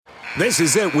This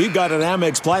is it. We've got an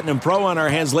Amex Platinum Pro on our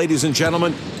hands, ladies and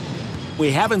gentlemen.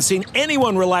 We haven't seen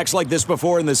anyone relax like this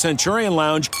before in the Centurion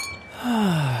Lounge.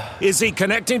 Is he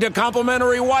connecting to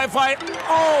complimentary Wi-Fi?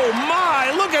 Oh,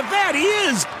 my. Look at that. He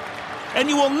is. And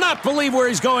you will not believe where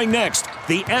he's going next.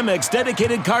 The Amex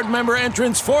dedicated card member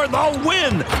entrance for the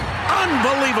win.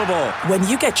 Unbelievable. When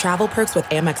you get travel perks with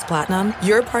Amex Platinum,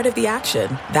 you're part of the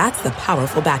action. That's the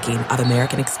powerful backing of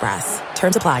American Express.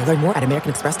 Terms apply. Learn more at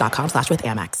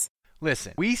americanexpress.com/withAmex.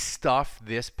 Listen, we stuff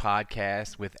this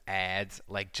podcast with ads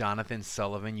like Jonathan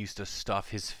Sullivan used to stuff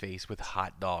his face with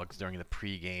hot dogs during the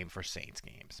pregame for Saints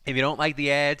games. If you don't like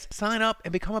the ads, sign up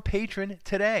and become a patron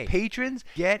today. Patrons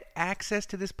get access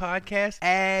to this podcast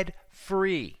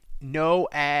ad-free. No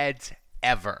ads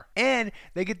ever. And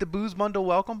they get the Booze Bundle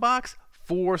welcome box,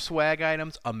 4 swag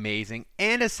items, amazing,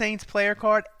 and a Saints player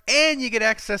card, and you get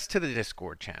access to the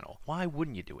Discord channel. Why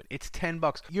wouldn't you do it? It's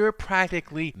 $10. You're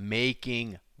practically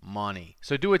making money.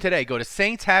 So do it today. Go to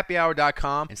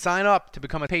saintshappyhour.com and sign up to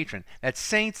become a patron. That's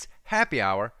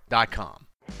saintshappyhour.com.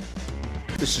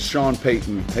 This is Sean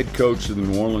Payton, head coach of the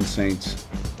New Orleans Saints.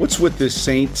 What's with this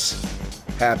Saints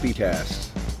Happy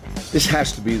Cast? This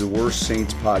has to be the worst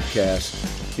Saints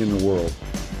podcast in the world.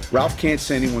 Ralph can't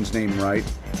say anyone's name right.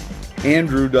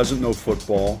 Andrew doesn't know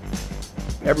football.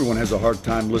 Everyone has a hard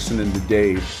time listening to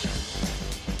Dave.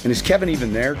 And is Kevin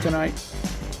even there tonight?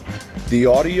 The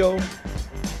audio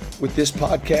with this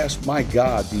podcast, my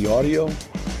God, the audio,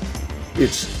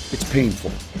 it's painful.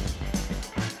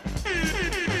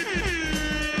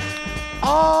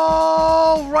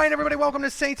 All right, everybody, welcome to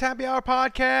Saints Happy Hour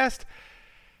podcast.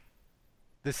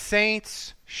 The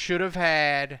Saints should have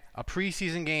had a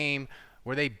preseason game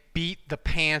where they beat the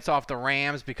pants off the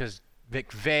Rams because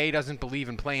McVay doesn't believe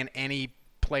in playing any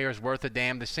players worth a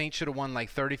damn. The Saints should have won like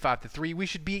 35-3. We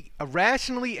should be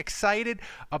irrationally excited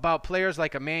about players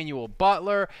like Emmanuel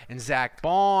Butler and Zach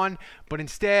Bond, but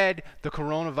instead the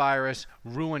coronavirus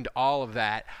ruined all of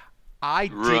that. I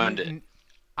didn't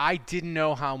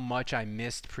know how much I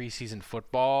missed preseason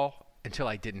football until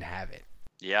I didn't have it.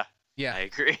 Yeah, I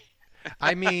agree.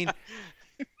 I mean,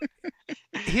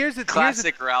 here's the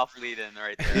classic Ralph lead-in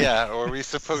right there. Yeah, or are we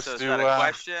supposed to? Is that a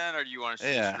question, or do you want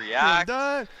to just react?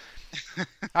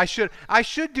 I should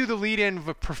do the lead-in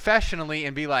professionally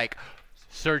and be like,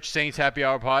 search Saints Happy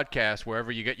Hour podcast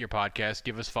wherever you get your podcast.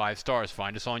 Give us 5 stars.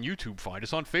 Find us on YouTube. Find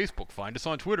us on Facebook. Find us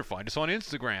on Twitter. Find us on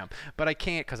Instagram. But I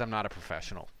can't because I'm not a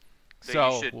professional. So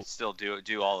you should still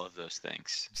do all of those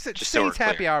things. Just Saints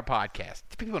Happy Hour podcast.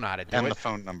 People know how to do it. And the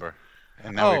phone number.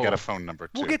 And now we got a phone number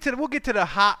too. We'll get to the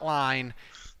hotline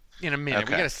in a minute.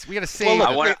 Okay. We gotta save.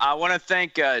 Well, I want to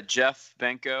thank Jeff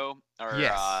Benko,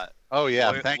 our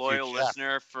loyal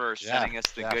listener, for sending us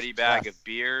the goodie bag of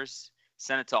beers.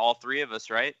 Sent it to all 3 of us,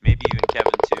 right? Maybe even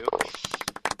Kevin too.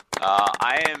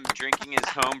 I am drinking his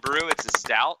home brew. It's a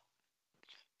stout,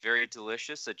 very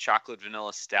delicious, a chocolate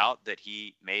vanilla stout that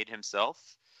he made himself.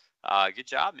 Good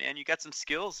job, man. You got some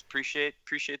skills. Appreciate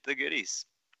the goodies.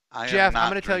 Jeff, I'm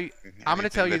going to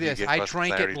tell you this. I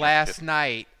drank it last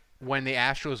night when the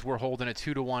Astros were holding a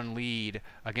 2-1 lead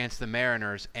against the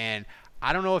Mariners, and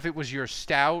I don't know if it was your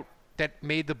stout that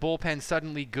made the bullpen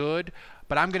suddenly good,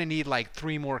 but I'm going to need like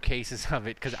 3 more cases of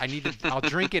it because I'll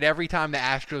drink it every time the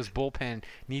Astros bullpen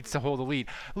needs to hold a lead.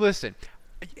 Listen,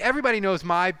 everybody knows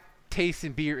my taste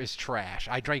in beer is trash.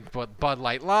 I drink Bud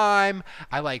Light Lime.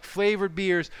 I like flavored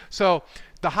beers. So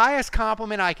the highest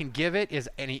compliment I can give it is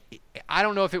I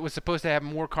don't know if it was supposed to have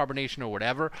more carbonation or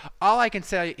whatever. All I can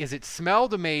say is it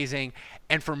smelled amazing.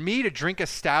 And for me to drink a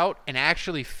stout and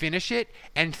actually finish it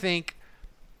and think,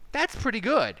 that's pretty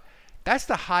good. That's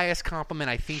the highest compliment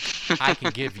I think I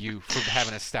can give you for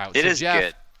having a stout. It so is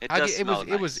Jeff, good.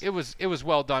 It was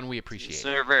well done. We appreciate it.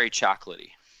 They're very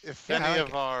chocolatey. If any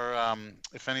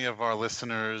of our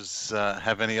listeners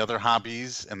have any other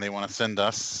hobbies and they want to send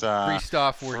us free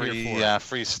stuff, we're here for it.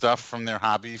 Free stuff from their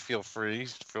hobby, feel free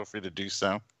to do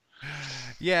so.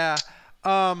 Yeah.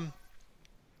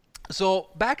 So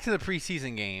back to the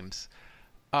preseason games.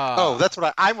 That's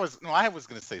what I was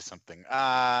going to say something.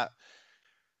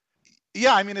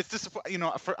 Yeah, I mean it's disappointing.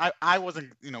 I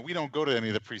wasn't. We don't go to any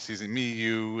of the preseason. Me,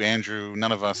 you, Andrew,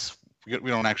 none of us. We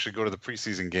don't actually go to the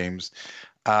preseason games.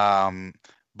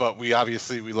 But we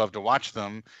love to watch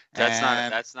them.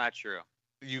 That's not true.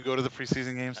 You go to the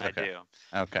preseason games? I do.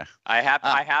 Okay. I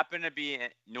happen to be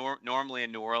normally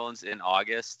in New Orleans in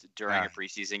August during a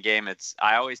preseason game.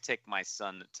 I always take my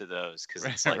son to those because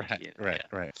it's like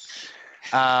right.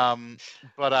 trying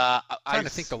to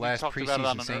think the last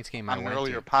preseason Saints game I went to. On an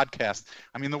earlier podcast.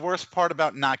 I mean, the worst part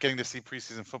about not getting to see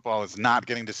preseason football is not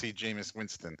getting to see Jameis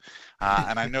Winston.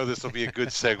 And I know this will be a good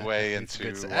segue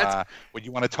into what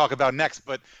you want to talk about next.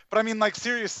 But I mean, like,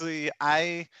 seriously,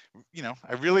 I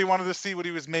really wanted to see what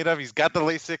he was made of. He's got the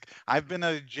LASIK. I've been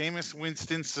a Jameis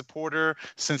Winston supporter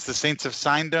since the Saints have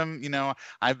signed him.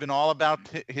 I've been all about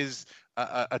his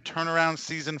a turnaround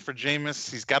season for Jameis.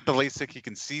 He's got the LASIK. He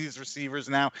can see his receivers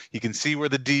now. He can see where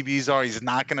the DBs are. He's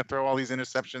not going to throw all these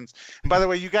interceptions. And by the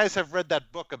way, you guys have read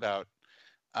that book about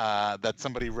that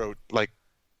somebody wrote, like,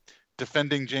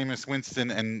 defending Jameis Winston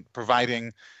and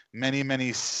providing many,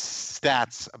 many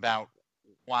stats about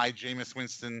why Jameis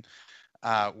Winston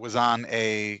was on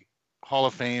a Hall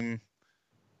of Fame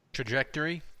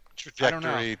trajectory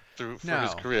for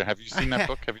his career. Have you seen that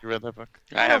book? Have you read that book?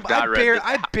 I have not read it.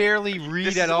 I barely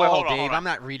read at all, Dave. I'm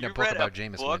not reading a book about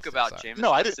Jameis Winston. Book about Jameis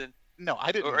No, I Winston? didn't. No,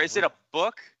 I didn't. Or is it a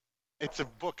book? It's a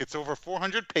book. It's over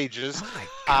 400 pages. Oh my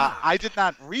God. I did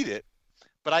not read it,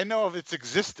 but I know of its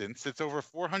existence. It's over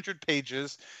 400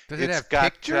 pages. Does it have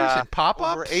pictures and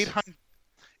pop-ups? Over 800.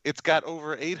 It's got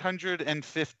over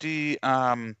 850,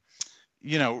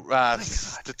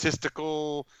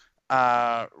 statistical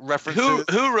references.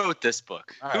 Who wrote this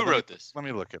book? Who wrote this? Let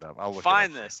me look it up. I'll look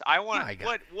Find it up. this. I want.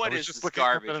 What is this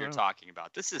garbage you're talking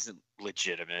about? This isn't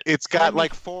legitimate. It's got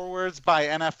like forwards by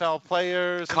NFL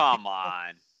players. Come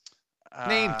on.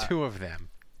 Name two of them.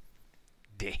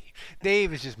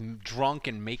 Dave is just drunk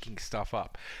and making stuff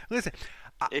up. Listen.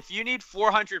 If you need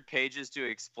 400 pages to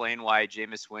explain why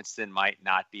Jameis Winston might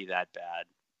not be that bad,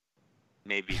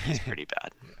 maybe he's pretty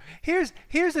bad. Here's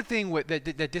the thing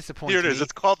that disappoints me. Here it is.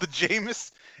 It's called the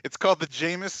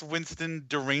Jameis Winston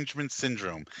derangement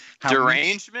syndrome.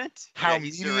 Derangement?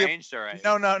 He's deranged, all right.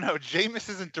 No. Jameis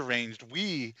isn't deranged.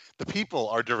 We, the people,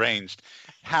 are deranged.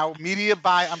 How media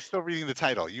bias. I'm still reading the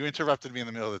title. You interrupted me in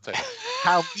the middle of the title.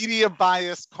 How media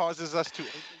bias causes us to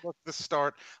overlook the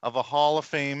start of a Hall of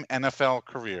Fame NFL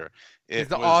career. Is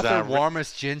the author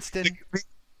Warmus Jinston?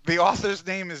 The author's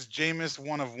name is Jameis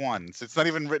One of Ones. It's not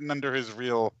even written under his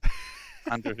real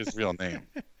name.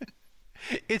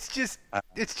 It's just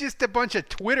a bunch of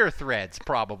Twitter threads,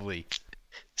 probably.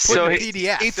 So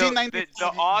PDF.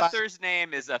 The author's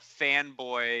name is a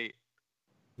fanboy.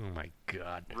 Oh my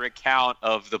God! Recount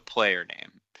of the player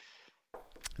name.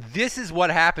 This is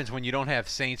what happens when you don't have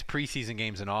Saints preseason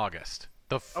games in August.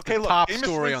 The top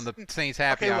story on the Saints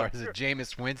Happy Hour is a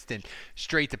Jameis Winston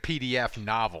straight to PDF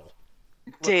novel.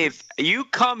 Dave, you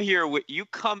come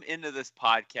into this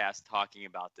podcast talking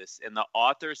about this, and the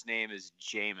author's name is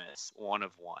Jameis One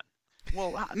of One.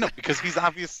 Well, no, because he's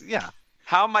obviously, yeah.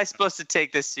 How am I supposed to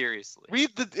take this seriously?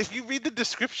 If you read the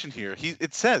description here,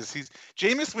 it says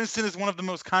Jameis Winston is one of the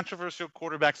most controversial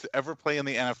quarterbacks to ever play in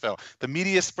the NFL. The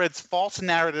media spreads false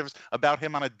narratives about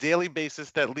him on a daily basis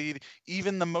that lead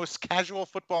even the most casual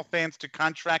football fans to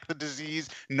contract the disease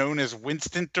known as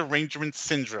Winston derangement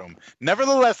syndrome.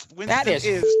 Nevertheless, Winston is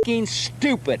f***ing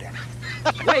stupid.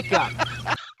 Wake up.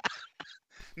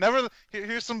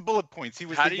 Here's some bullet points.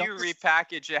 How do you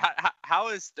repackage it? How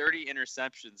is 30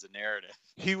 interceptions a narrative?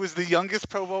 He was the youngest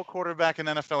Pro Bowl quarterback in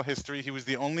NFL history. He was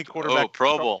the only quarterback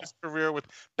Pro Bowl his career with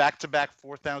back-to-back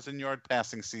 4,000-yard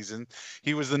passing season.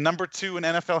 He was the number 2 in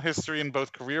NFL history in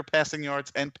both career passing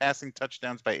yards and passing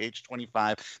touchdowns by age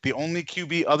 25. The only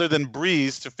QB other than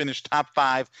Breeze to finish top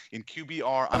 5 in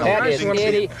QBR on a losing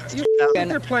team.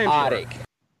 You're playing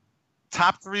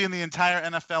Top 3 in the entire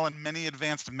NFL in many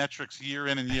advanced metrics year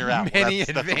in and year out. Many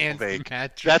advanced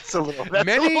metrics. That's a little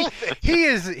vague. He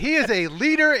is a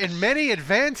leader in many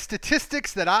advanced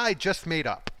statistics that I just made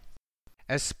up.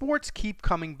 As sports keep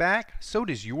coming back, so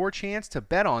does your chance to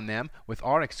bet on them with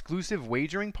our exclusive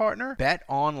wagering partner,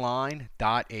 BetOnline.ag.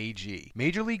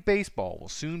 Major League Baseball will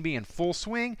soon be in full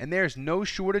swing, and there's no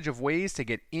shortage of ways to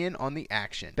get in on the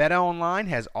action. BetOnline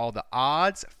has all the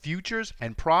odds, futures,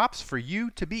 and props for you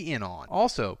to be in on.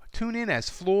 Also, tune in as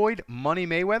Floyd Money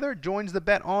Mayweather joins the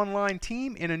BetOnline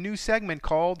team in a new segment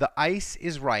called The Ice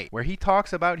is Right, where he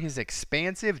talks about his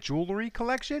expansive jewelry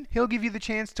collection. He'll give you the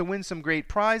chance to win some great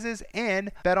prizes and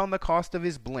bet on the cost of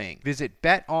his bling. Visit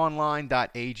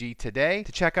betonline.ag today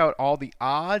to check out all the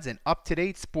odds and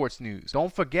up-to-date sports news.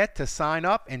 Don't forget to sign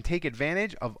up and take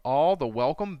advantage of all the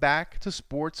welcome back to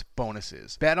sports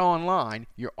bonuses. BetOnline,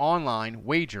 your online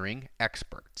wagering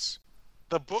experts.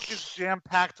 The book is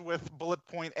jam-packed with bullet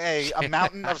point A, a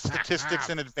mountain of statistics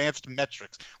and advanced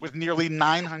metrics, with nearly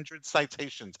 900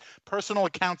 citations, personal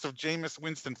accounts of Jameis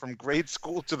Winston from grade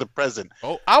school to the present.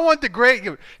 Oh, I want the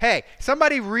grade. Hey,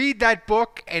 somebody read that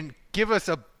book and give us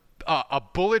a a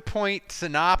bullet point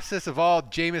synopsis of all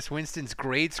Jameis Winston's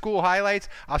grade school highlights,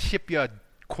 I'll ship you a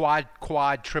quad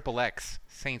XXX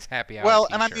Saints happy hour. Well,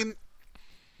 t-shirt. and I mean,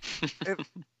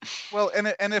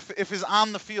 if his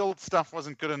on the field stuff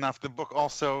wasn't good enough, the book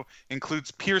also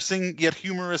includes piercing yet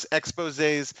humorous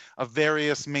exposés of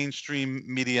various mainstream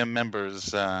media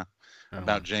members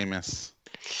about Jameis.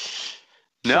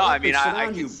 No, I mean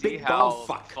I can see how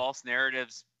false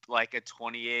narratives like a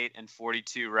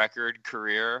 28-42 record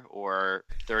career or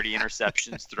 30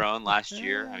 interceptions thrown last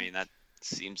year. I mean that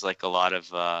seems like a lot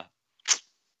of.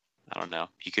 I don't know.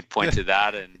 You could point to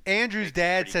that, and Andrew's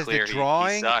dad says the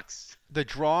drawing, he sucks. The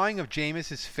drawing of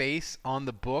Jameis's face on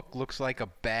the book looks like a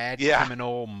bad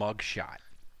criminal mugshot.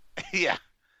 Yeah.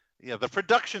 The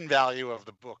production value of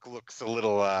the book looks a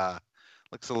little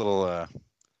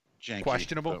janky,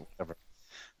 questionable.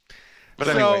 But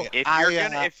anyway,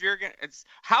 if you're gonna,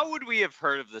 how would we have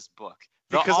heard of this book?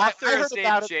 Because author is named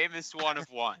Jameis 1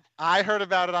 of 1. I heard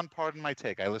about it on Pardon My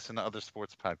Take. I listen to other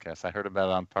sports podcasts. I heard about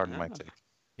it on Pardon My Take.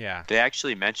 Yeah. They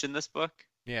actually mentioned this book?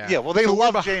 Yeah. Yeah, well they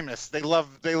love Jameis. They love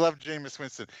Jameis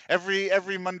Winston.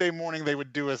 Every Monday morning they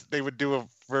would do a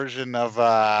version of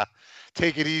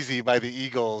Take It Easy by the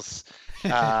Eagles.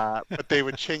 But they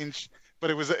would change, but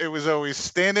it was always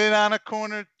standing on a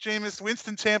corner, Jameis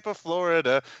Winston, Tampa,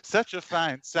 Florida, such a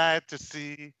fine sight to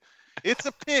see. It's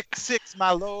a pick six,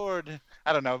 my lord.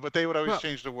 I don't know, but they would always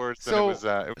change the words.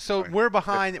 So we're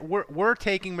behind. We're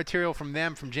taking material from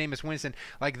them, from Jameis Winston,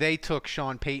 like they took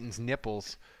Sean Payton's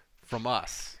nipples from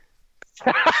us,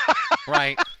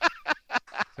 right?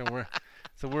 So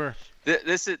we're.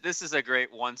 This is a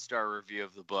great 1-star review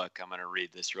of the book. I'm going to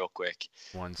read this real quick.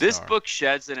 1 star. This book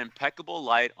sheds an impeccable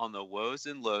light on the woes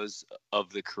and lows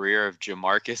of the career of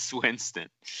Jamarcus Winston.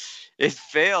 It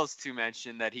fails to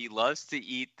mention that he loves to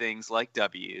eat things like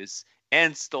W's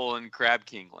and stolen Crab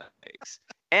King legs,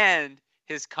 and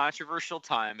his controversial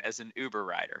time as an Uber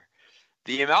rider.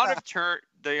 The amount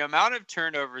of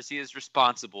turnovers he is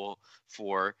responsible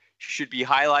for should be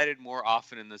highlighted more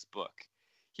often in this book.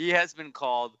 He has been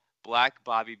called Black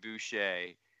Bobby Boucher,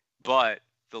 but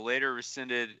the later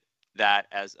rescinded that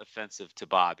as offensive to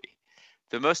Bobby.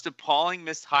 The most appalling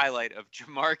missed highlight of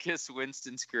Jamarcus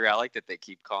Winston's career, I like that they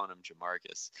keep calling him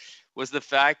Jamarcus, was the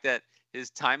fact that his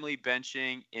timely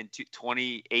benching in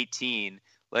 2018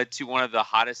 led to one of the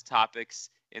hottest topics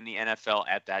in the NFL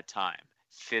at that time,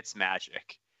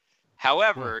 Fitzmagic.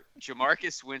 However,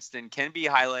 Jamarcus Winston can be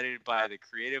highlighted by the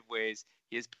creative ways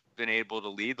he has been able to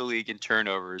lead the league in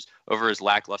turnovers over his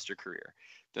lackluster career.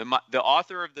 The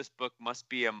author of this book must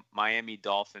be a Miami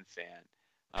Dolphin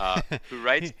fan who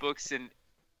writes books in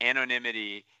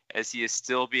anonymity as he is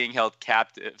still being held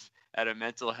captive at a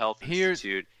mental health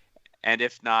institute, and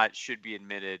if not, should be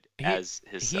admitted as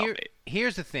his cellmate.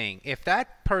 Here's the thing. If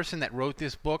that person that wrote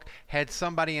this book had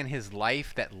somebody in his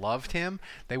life that loved him,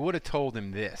 they would have told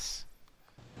him this.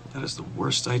 That is the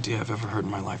worst idea I've ever heard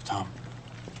in my life, Tom.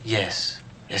 Yes,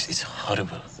 it's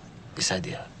horrible, this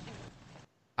idea.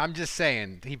 I'm just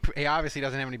saying, he obviously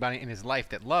doesn't have anybody in his life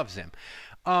that loves him.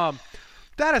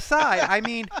 That aside, I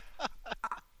mean,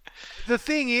 the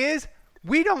thing is,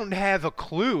 we don't have a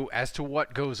clue as to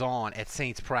what goes on at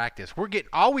Saints practice.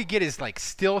 All we get is like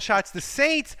still shots. The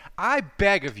Saints, I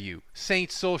beg of you,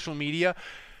 Saints social media,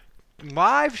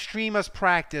 live stream us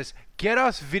practice, get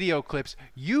us video clips.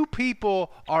 You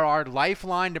people are our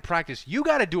lifeline to practice. You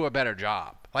got to do a better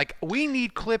job. Like, we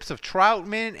need clips of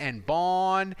Troutman and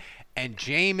Bond and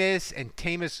Jameis and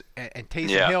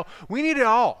Taysom Hill. We need it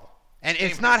all. And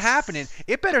it's not happening.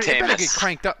 It better get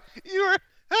cranked up. You were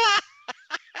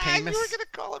going to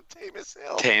call him Tamus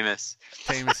Hill.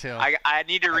 Tamus Hill. I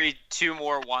need to read 2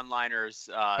 more one-liners.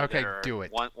 Okay, do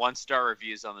it. One-star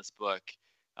reviews on this book.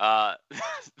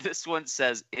 This one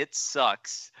says, "It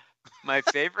sucks." My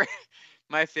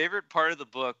favorite part of the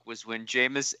book was when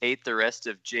Jameis ate the rest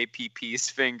of JPP's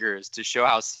fingers to show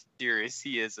how serious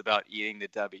he is about eating the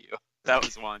W. That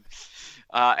was one.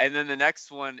 And then the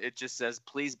next one, it just says,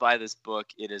 "Please buy this book.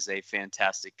 It is a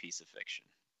fantastic piece of fiction."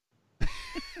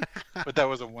 But that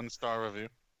was a 1-star review.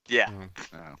 Yeah.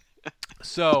 Mm-hmm. Oh.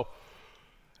 So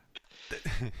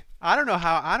I don't know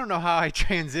how I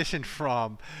transitioned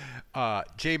from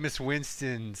Jameis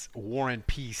Winston's War and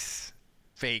Peace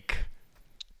fake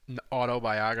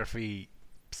autobiography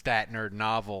stat nerd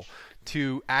novel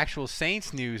to actual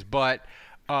Saints news, but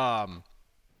Deontay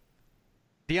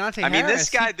Harris,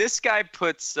 this guy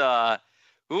puts who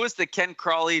was the Ken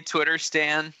Crawley Twitter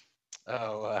stan?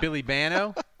 Billy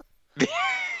Bando.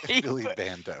 Billy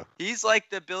Bando. He's like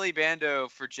the Billy Bando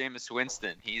for Jameis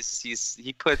Winston. He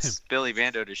puts Billy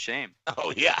Bando to shame.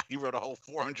 Oh yeah, he wrote a whole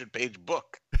 400-page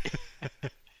book.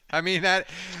 I mean, that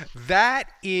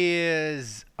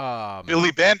is...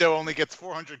 Billy Bando only gets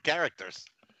 400 characters.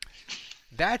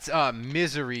 That's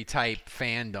Misery type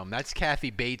fandom. That's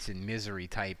Kathy Bates in Misery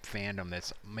type fandom.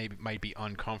 That's might be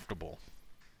uncomfortable.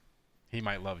 He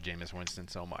might love Jameis Winston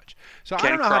so much. So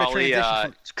Ken I don't know Crawley, how to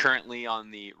transition. Is currently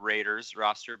on the Raiders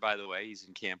roster, by the way. He's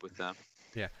in camp with them.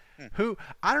 Yeah.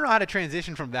 I don't know how to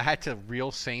transition from that to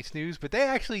real Saints news, but they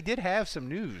actually did have some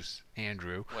news,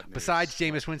 Andrew. What news? Besides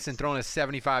Jameis Winston throwing a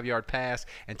 75-yard pass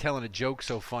and telling a joke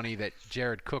so funny that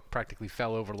Jared Cook practically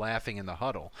fell over laughing in the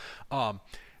huddle.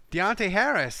 Deontay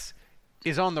Harris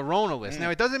is on the Rona list. Now,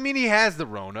 it doesn't mean he has the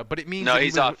Rona, but it means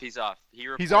he's off. He's off. He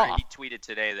tweeted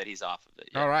today that he's off of it.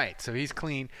 Yeah. All right, so he's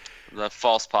clean. The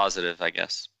false positive, I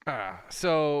guess.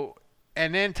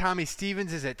 And then Tommy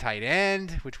Stevens is at tight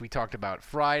end, which we talked about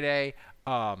Friday.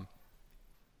 It's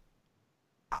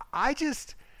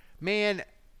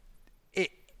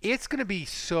going to be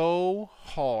so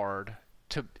hard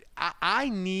to. I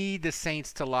need the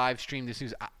Saints to live stream this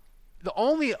news. The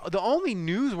only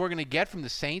news we're going to get from the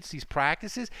Saints, these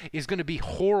practices, is going to be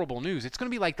horrible news. It's going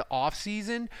to be like the off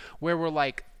season where we're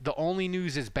like the only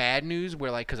news is bad news, where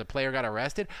like because a player got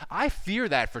arrested. I fear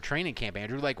that for training camp,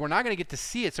 Andrew. Like we're not going to get to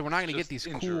see it, so we're not going to get these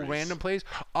cool random plays.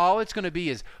 All it's going to be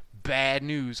is bad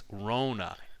news,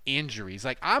 Rona, injuries.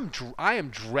 Like I am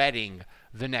dreading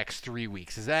the next 3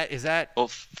 weeks. Is that? Well,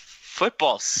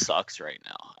 football sucks right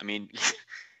now. I mean.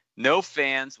 No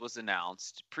fans was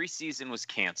announced. Preseason was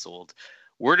canceled.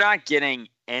 We're not getting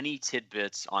any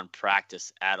tidbits on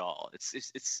practice at all. It's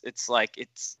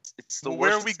the worst.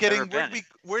 Where are we getting?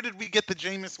 Where did we get the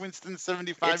Jameis Winston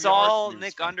 75? It's all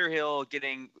Nick Underhill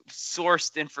getting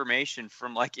sourced information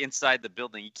from like inside the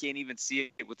building. He can't even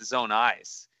see it with his own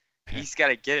eyes. He's got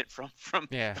to get it from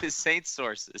his Saints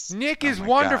sources. Nick is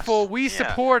wonderful. Gosh. We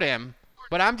support him,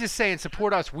 but I'm just saying,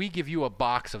 support us. We give you a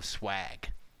box of swag.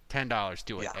 $10.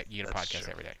 Do it. You get a podcast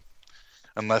every day.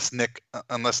 Unless Nick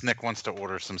wants to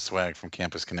order some swag from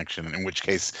Campus Connection, in which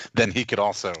case then he could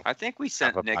also. I think we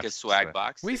sent Nick a swag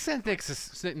box. We sent Nick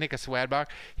a swag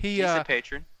box. He's a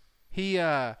patron. He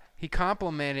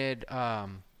complimented my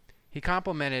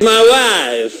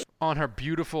wife on her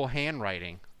beautiful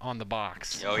handwriting on the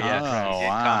box. Oh yeah, he did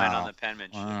comment on the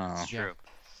penmanship. It's true.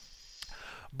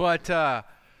 But.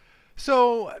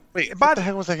 So, what the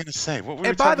heck was I going to say?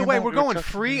 By the way, we're going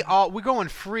free. We're going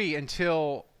free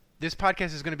until this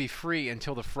podcast is going to be free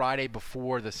until the Friday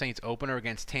before the Saints opener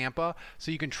against Tampa.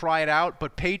 So you can try it out.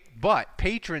 But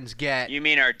patrons get. You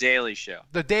mean our daily show?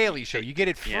 The daily show. You get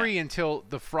it free until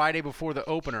the Friday before the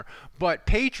opener. But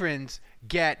patrons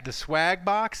get the swag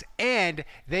box and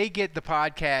they get the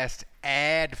podcast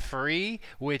ad-free,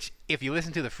 which if you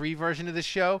listen to the free version of the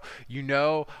show, you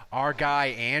know our guy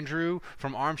Andrew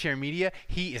from Armchair Media,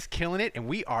 he is killing it, and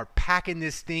we are packing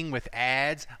this thing with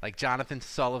ads like Jonathan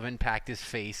Sullivan packed his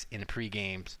face in the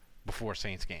pre-games before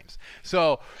Saints games.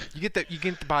 So you get the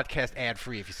podcast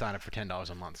ad-free if you sign up for $10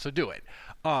 a month. So do it.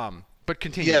 But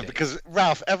continue. Yeah, because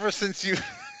Ralph, ever since you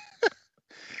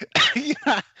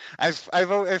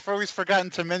I've always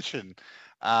forgotten to mention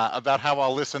about how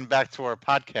I'll listen back to our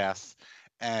podcasts,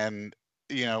 and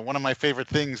one of my favorite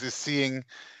things is seeing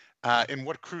in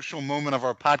what crucial moment of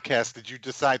our podcast did you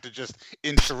decide to just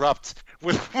interrupt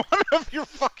with one of your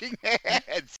fucking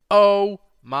ads? Oh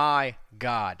my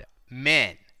God,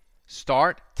 men,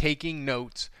 start taking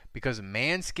notes because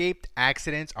Manscaped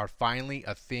accidents are finally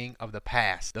a thing of the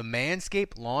past. The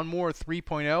Manscaped Lawnmower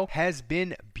 3.0 has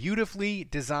been beautifully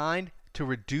designed to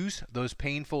reduce those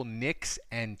painful nicks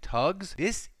and tugs.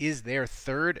 This is their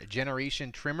 3rd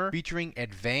generation trimmer featuring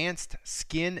advanced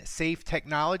skin safe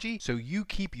technology so you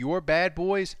keep your bad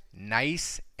boys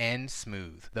nice and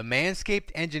smooth. The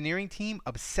Manscaped engineering team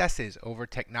obsesses over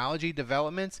technology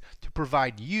developments to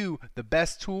provide you the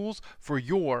best tools for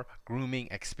your grooming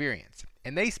experience.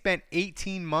 And they spent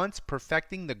 18 months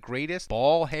perfecting the greatest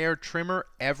ball hair trimmer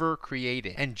ever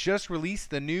created and just released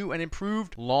the new and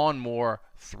improved Lawnmower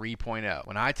 3.0.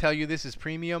 When I tell you this is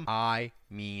premium, I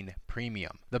mean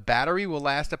premium. The battery will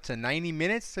last up to 90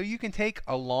 minutes so you can take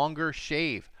a longer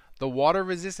shave. The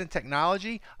water-resistant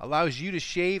technology allows you to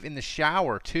shave in the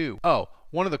shower too. Oh,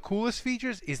 one of the coolest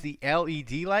features is the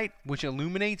LED light, which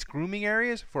illuminates grooming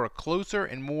areas for a closer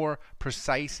and more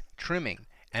precise trimming.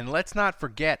 And let's not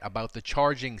forget about the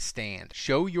charging stand.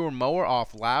 Show your mower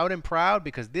off loud and proud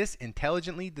because this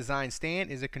intelligently designed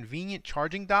stand is a convenient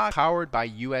charging dock powered by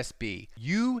USB.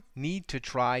 You need to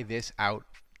try this out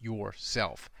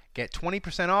yourself. Get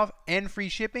 20% off and free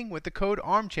shipping with the code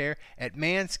ARMCHAIR at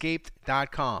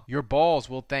manscaped.com. Your balls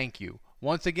will thank you.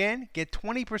 Once again, get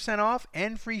 20% off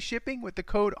and free shipping with the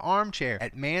code ARMCHAIR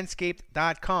at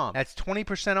manscaped.com. That's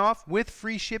 20% off with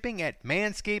free shipping at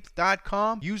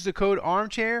manscaped.com. Use the code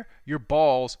ARMCHAIR. Your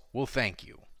balls will thank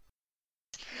you.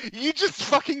 You just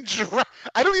fucking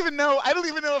I don't even know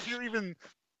if you're even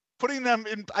putting them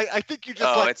in. I think you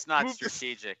just it's not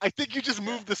strategic. I think you just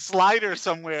moved the slider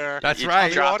somewhere. That's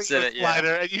right. Drops it,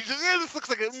 slider, and you just this looks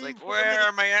like it's like where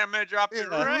am I? I'm gonna drop it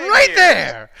right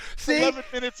there. See, 11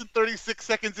 minutes and 36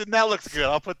 seconds, and that looks good.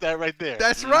 I'll put that right there.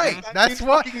 That's right. That's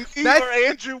what. Or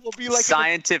Andrew will be like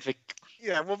scientific.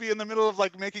 We'll be in the middle of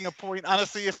like making a point.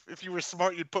 Honestly, if you were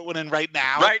smart, you'd put one in right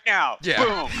now. Right now. Yeah.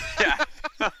 Boom. Yeah.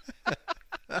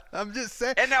 I'm just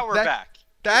saying. And now we're back.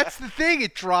 That's the thing.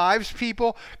 It drives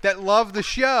people that love the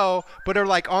show but are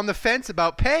like on the fence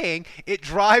about paying. It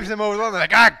drives them over the line. They're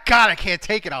like, God, I can't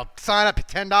take it. I'll sign up at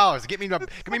 $10. Get me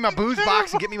my booze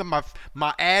box and get me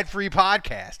my ad-free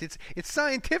podcast. It's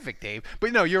scientific, Dave.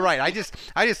 But no, you're right. I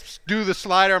just do the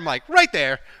slider. I'm like, right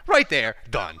there,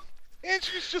 done. And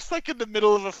she's just like in the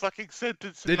middle of a fucking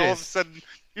sentence, and all of a sudden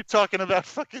you're talking about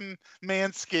fucking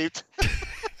Manscaped.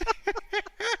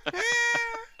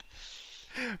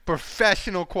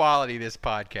 Professional quality, this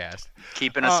podcast.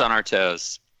 Keeping us on our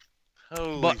toes.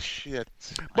 Holy shit!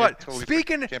 But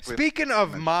speaking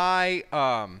of my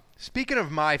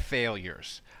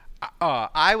failures,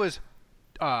 I was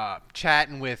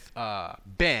chatting with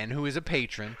Ben, who is a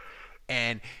patron,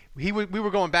 and we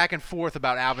were going back and forth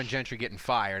about Alvin Gentry getting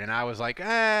fired, and I was like,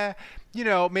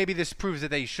 maybe this proves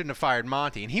that they shouldn't have fired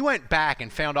Monty. And he went back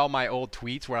and found all my old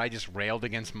tweets where I just railed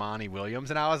against Monty Williams,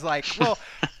 and I was like, well,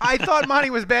 I thought Monty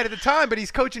was bad at the time, but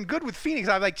he's coaching good with Phoenix.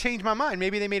 I've changed my mind.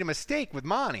 Maybe they made a mistake with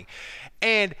Monty.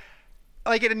 And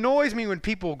it annoys me when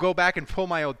people go back and pull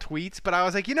my old tweets, but I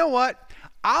was like, you know what?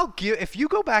 If you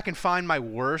go back and find my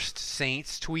worst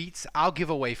Saints tweets, I'll give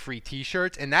away free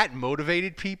T-shirts, and that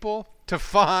motivated people to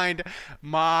find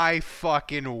my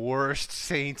fucking worst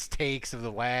Saints takes of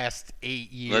the last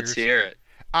 8 years. Let's hear it.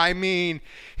 I mean,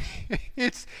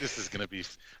 this is gonna be.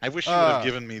 I wish you would have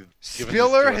given me.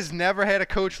 Spiller has never had a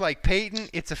coach like Peyton.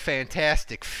 It's a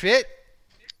fantastic fit.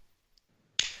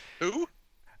 Who?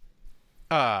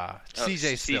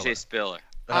 CJ Spiller. CJ Spiller.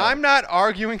 I'm not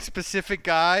arguing specific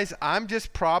guys. I'm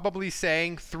just probably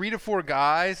saying 3 to 4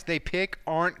 guys they pick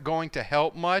aren't going to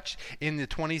help much in the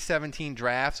 2017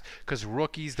 drafts because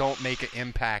rookies don't make an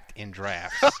impact in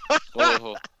drafts.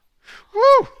 Whoa.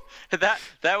 Woo!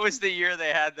 That was the year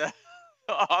they had the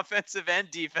offensive and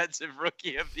defensive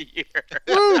rookie of the year.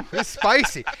 Woo! It's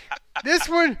spicy. This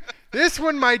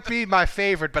one might be my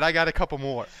favorite, but I got a couple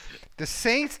more. The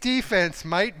Saints defense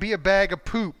might be a bag of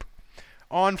poop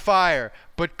on fire,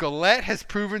 but Gillette has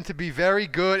proven to be very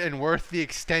good and worth the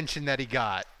extension that he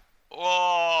got.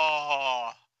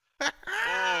 Oh.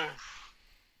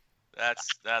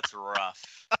 That's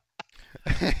rough.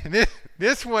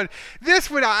 This one,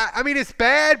 I mean, it's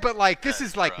bad, but this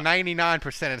is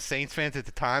 99% of Saints fans at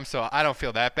the time, so I don't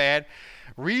feel that bad.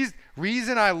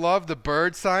 Reason I love the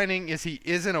Bird signing is he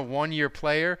isn't a one-year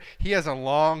player. He has a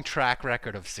long track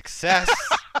record of success.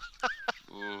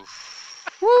 Oof.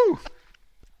 Woo!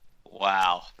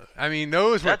 Wow. I mean,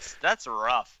 that's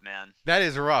rough, man. That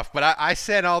is rough. But I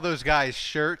sent all those guys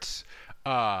shirts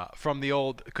from the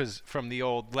old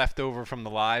leftover from the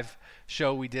live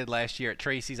show we did last year at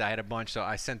Tracy's. I had a bunch, so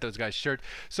I sent those guys shirts.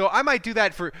 So I might do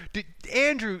that for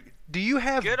Andrew. Do you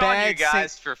have good bad on you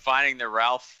guys for finding the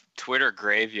Ralph Twitter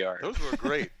graveyard? Those were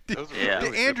great.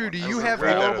 Andrew, do you have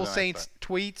horrible Saints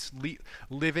tweets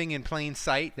living in plain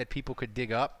sight that people could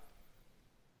dig up?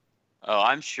 Oh,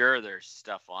 I'm sure there's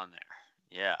stuff on there.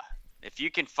 Yeah. If you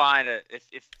can find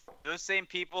if those same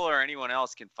people or anyone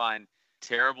else can find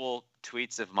terrible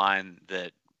tweets of mine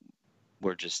that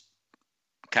were just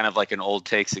kind of like an old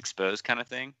takes exposed kind of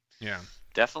thing. Yeah.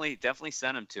 Definitely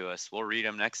send them to us. We'll read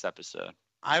them next episode.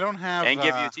 I don't have and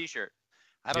give you a T-shirt.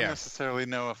 I don't necessarily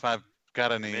know if I've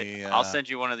got any. I'll send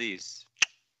you one of these.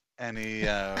 Any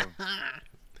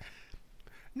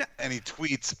any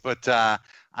tweets, but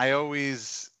I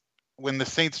always. When the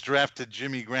Saints drafted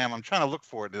Jimmy Graham, I'm trying to look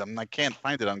for it. I can't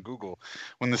find it on Google.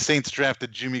 When the Saints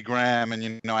drafted Jimmy Graham,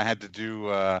 and I had to do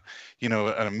an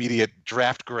immediate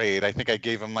draft grade. I think I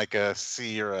gave him like a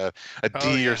C or a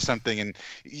D or something. And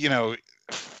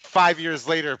 5 years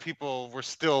later, people were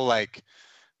still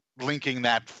linking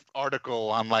that article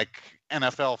on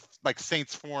NFL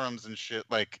Saints forums and shit,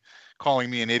 calling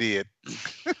me an idiot.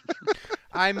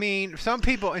 I mean, some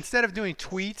people, instead of doing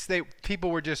tweets,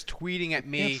 people were just tweeting at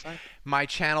me my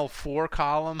Channel 4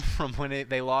 column from when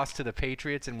they lost to the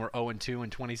Patriots and were 0-2 in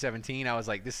 2017. I was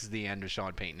like, this is the end of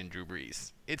Sean Payton and Drew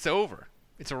Brees. It's over.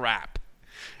 It's a wrap.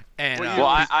 And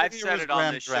I've said it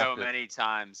on this show many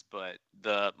times, but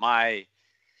my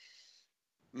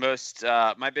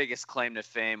biggest claim to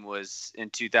fame was in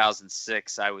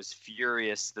 2006. I was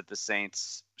furious that the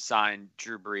Saints signed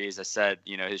Drew Brees. I said,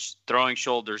 his throwing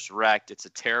shoulder's wrecked. It's a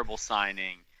terrible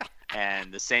signing,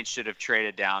 and the Saints should have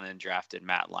traded down and drafted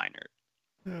Matt Leinart.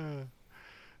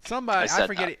 Somebody, I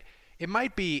forget it. It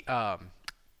might be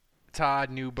Todd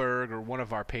Newberg or one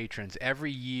of our patrons.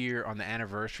 Every year on the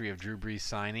anniversary of Drew Brees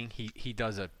signing, he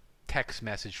does a text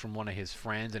message from one of his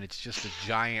friends, and it's just a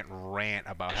giant rant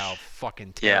about how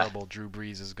fucking terrible Drew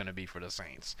Brees is going to be for the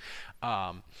Saints.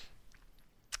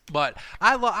 But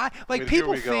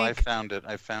people think.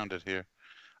 I found it here.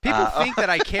 People think that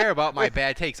I care about my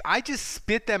bad takes. I just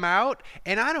spit them out,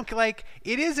 and I don't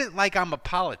it isn't like I'm a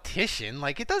politician.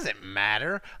 Like, it doesn't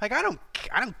matter. Like, I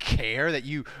don't care that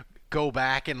you go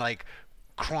back and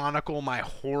chronicle my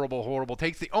horrible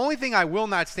takes. The only thing I will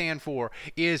not stand for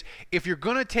is if you're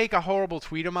gonna take a horrible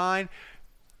tweet of mine,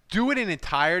 do it in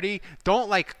entirety.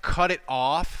 Don't cut it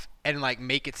off and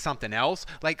make it something else.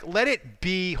 Let it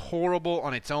be horrible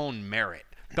on its own merit.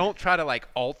 Don't try to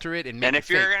alter it and make it. And if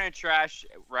you're gonna trash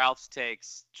Ralph's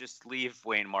takes, just leave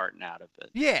Wayne Martin out of it.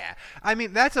 Yeah, I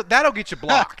mean that'll get you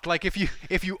blocked.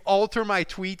 If you alter my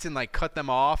tweets and cut them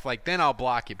off, then I'll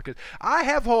block you because I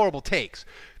have horrible takes.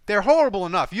 They're horrible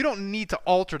enough. You don't need to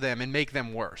alter them and make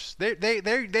them worse.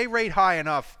 They rate high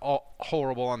enough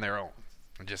horrible on their own.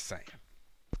 I'm just saying.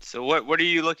 So what are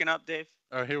you looking up, Dave?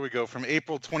 Oh, here we go. From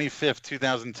April 25th,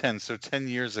 2010, so 10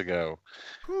 years ago,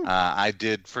 I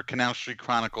did, for Canal Street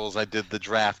Chronicles, I did the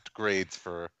draft grades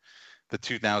for the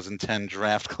 2010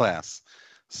 draft class.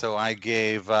 So I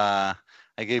gave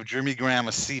Jimmy Graham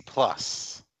a C+,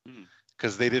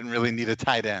 because they didn't really need a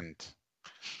tight end.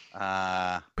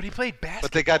 But he played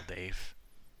basketball, Dave.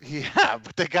 Yeah,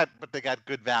 but they got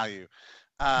good value.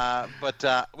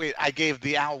 Wait, I gave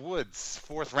the Al Woods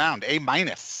 4th round A-.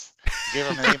 Give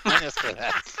him an A- for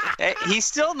that. Hey, he's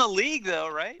still in the league, though,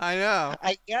 right? I know.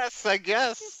 I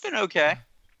guess. He's been okay.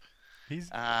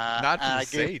 He's not from the I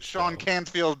gave Sean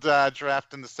Canfield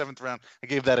draft in the 7th round. I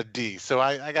gave that a D, so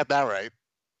I got that right.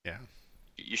 Yeah.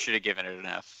 You should have given it an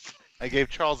F. I gave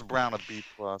Charles Brown a B+.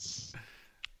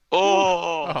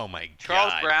 Oh my God.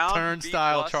 Charles Brown?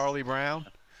 Turnstile Charlie Brown?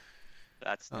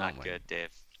 That's not good, Dave.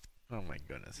 Oh my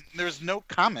goodness. There's no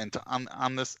comment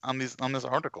on this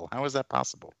article. How is that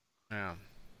possible? Yeah.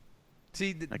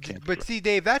 See,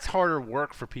 Dave, that's harder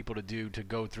work for people to do, to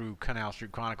go through Canal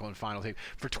Street Chronicle and Final Tape.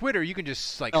 For Twitter, you can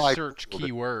just search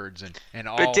keywords and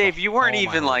all. But Dave, you weren't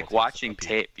even watching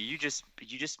tape. You just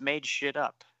made shit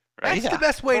up, right? That's the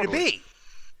best way to be.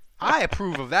 I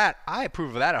approve of that.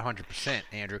 100%,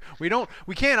 Andrew.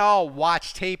 We can't all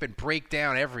watch tape and break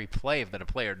down every play that a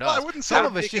player does. Well, some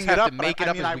of us just have to make it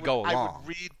up as we go along.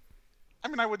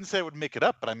 I wouldn't say I would make it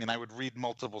up, but I would read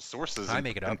multiple sources and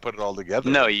put it all together.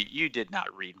 No, you did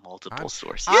not read multiple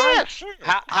sources. Yeah, sure.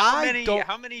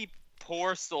 How many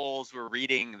poor souls were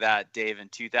reading that, Dave, in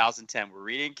 2010? Were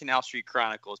reading Canal Street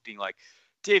Chronicles being like,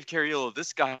 Dave Cariello,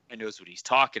 this guy knows what he's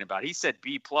talking about. He said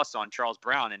B+ on Charles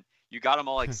Brown, and you got them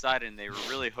all excited, and they were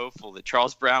really hopeful that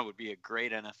Charles Brown would be a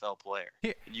great NFL player.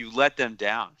 And you let them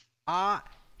down.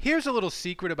 Here's a little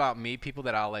secret about me, people,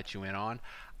 that I'll let you in on.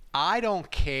 I don't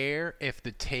care if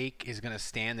the take is going to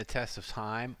stand the test of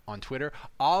time on Twitter.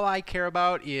 All I care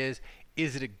about is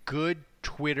it a good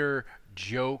Twitter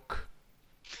joke,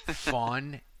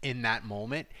 fun in that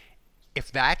moment?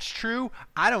 If that's true,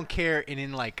 I don't care, and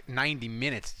in 90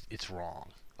 minutes it's wrong.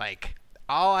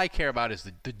 All I care about is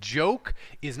the joke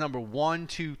is number 1,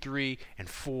 2, 3, and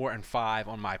 4 and 5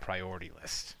 on my priority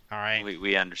list. All right.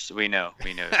 We understand. We know.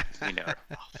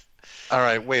 All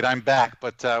right. Wait, I'm back.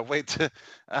 But to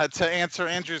answer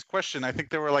Andrew's question, I think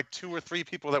there were 2 or 3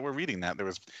 people that were reading that.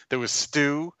 There was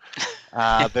Stu.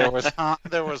 There was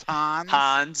Hans.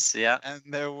 Hans, yeah. And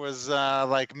there was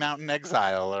Mountain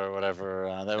Exile or whatever.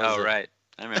 Right.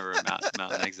 I remember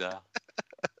Mountain Exile.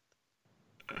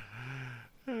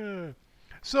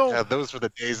 So yeah, those were the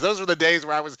days. Those were the days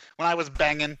when I was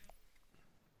banging.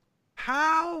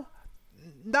 How?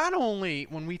 Not only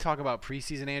when we talk about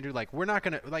preseason, Andrew, we're not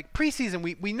gonna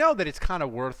preseason. We know that it's kind of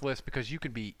worthless because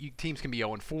teams can be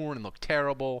 0-4 and look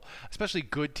terrible, especially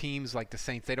good teams like the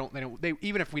Saints. They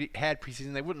even if we had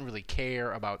preseason, they wouldn't really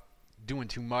care about doing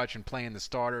too much and playing the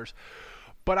starters.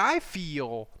 But I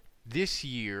feel this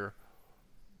year,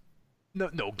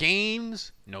 no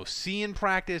games, no seeing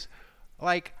practice.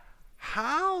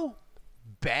 How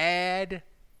bad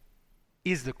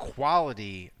is the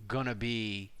quality gonna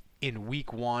be in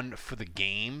week 1 for the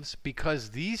games?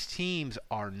 Because these teams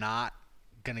are not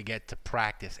going to get to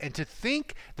practice. And to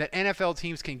think that NFL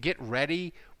teams can get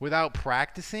ready without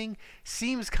practicing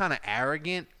seems kind of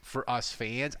arrogant for us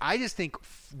fans. I just think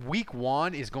week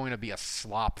 1 is going to be a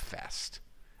slop fest.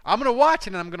 I'm going to watch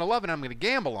it and I'm going to love it and I'm going to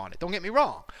gamble on it. Don't get me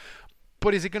wrong.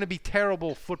 But is it going to be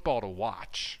terrible football to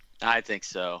watch? I think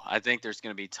so. I think there's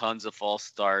going to be tons of false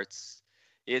starts.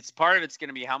 Part of it's going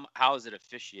to be how is it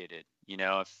officiated? You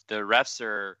know, if the refs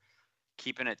are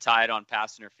keeping it tight on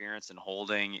pass interference and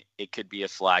holding, it could be a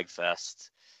flag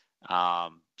fest.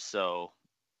 So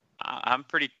I'm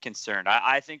pretty concerned.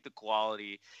 I think the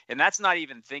quality, and that's not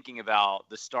even thinking about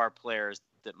the star players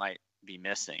that might be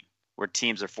missing, where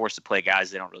teams are forced to play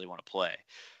guys they don't really want to play.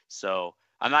 So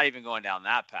I'm not even going down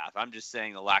that path. I'm just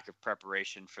saying the lack of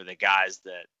preparation for the guys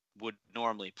that would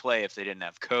normally play if they didn't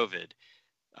have COVID.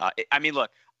 I mean,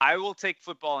 look, I will take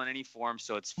football in any form,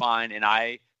 so it's fine. And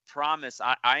I promise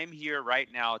I am here right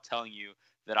now telling you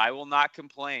that I will not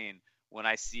complain when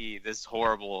I see this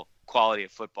horrible quality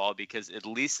of football, because at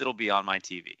least it'll be on my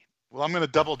TV. Well, I'm going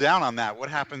to double down on that. What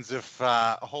happens if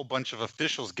a whole bunch of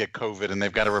officials get COVID and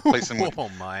they've got to replace them with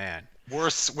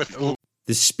worse with flu?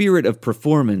 The spirit of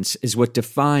performance is what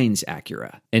defines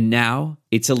Acura. And now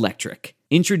it's electric.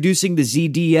 Introducing the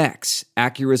ZDX,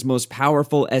 Acura's most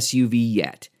powerful SUV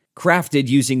yet. Crafted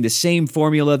using the same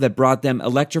formula that brought them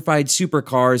electrified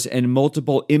supercars and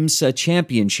multiple IMSA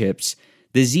championships,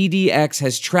 the ZDX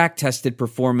has track-tested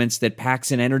performance that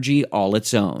packs an energy all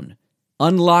its own.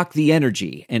 Unlock the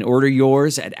energy and order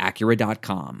yours at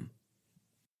Acura.com.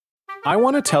 I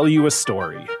want to tell you a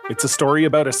story. It's a story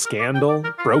about a scandal,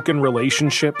 broken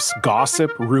relationships,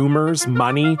 gossip, rumors,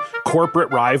 money,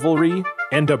 corporate rivalry,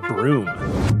 and a broom.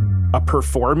 A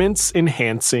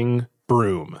performance-enhancing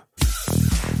broom.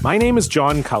 My name is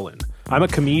John Cullen. I'm a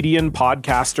comedian,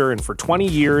 podcaster, and for 20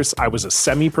 years, I was a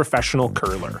semi-professional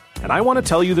curler. And I want to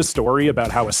tell you the story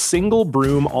about how a single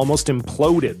broom almost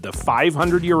imploded the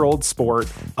 500-year-old sport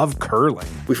of curling.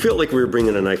 We felt like we were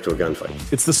bringing a knife to a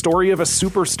gunfight. It's the story of a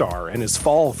superstar and his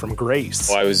fall from grace.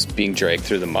 Well, I was being dragged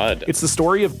through the mud. It's the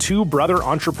story of two brother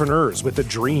entrepreneurs with a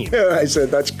dream. I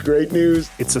said, that's great news.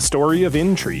 It's a story of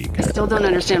intrigue. I still don't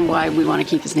understand why we want to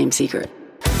keep his name secret.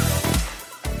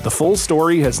 The full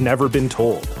story has never been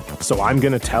told, so I'm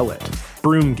going to tell it.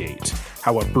 Broomgate,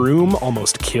 how a broom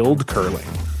almost killed curling.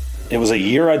 It was a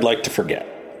year I'd like to forget.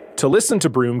 To listen to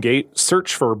Broomgate,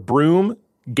 search for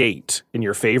Broomgate in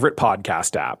your favorite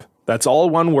podcast app. That's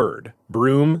all one word,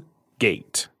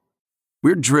 Broomgate.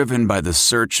 We're driven by the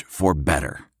search for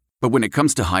better. But when it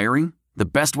comes to hiring, the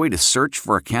best way to search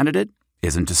for a candidate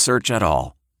isn't to search at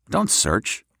all. Don't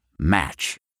search,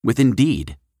 match with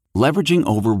Indeed. Leveraging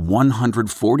over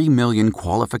 140 million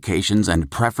qualifications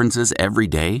and preferences every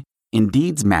day,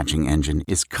 Indeed's matching engine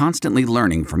is constantly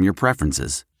learning from your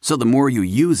preferences. So the more you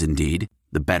use Indeed,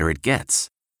 the better it gets.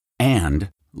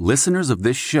 And listeners of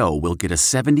this show will get a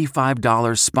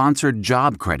 $75 sponsored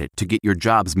job credit to get your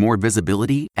jobs more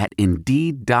visibility at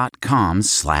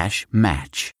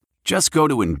Indeed.com/match. Just go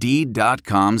to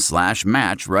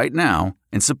Indeed.com/match right now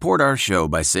and support our show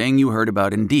by saying you heard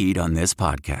about Indeed on this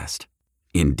podcast.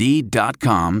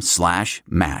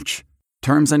 Indeed.com/match.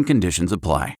 Terms and conditions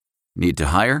apply. Need to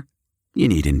hire? You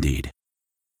need Indeed.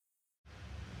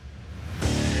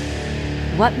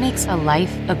 What makes a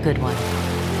life a good one?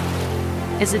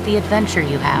 Is it the adventure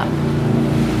you have?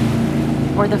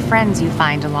 Or the friends you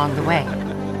find along the way?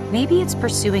 Maybe it's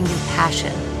pursuing your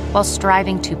passion while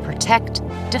striving to protect,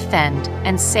 defend,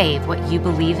 and save what you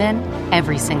believe in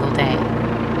every single day.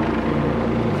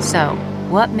 So,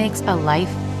 what makes a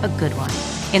life a good one?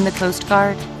 In the Coast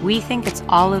Guard, we think it's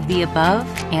all of the above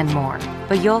and more,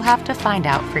 but you'll have to find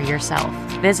out for yourself.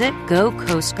 Visit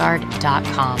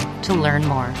GoCoastGuard.com to learn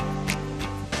more.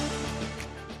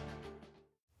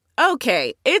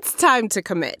 Okay, it's time to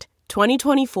commit.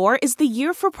 2024 is the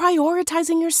year for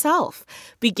prioritizing yourself.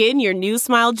 Begin your new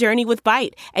smile journey with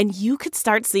Byte, and you could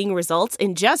start seeing results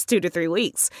in just 2 to 3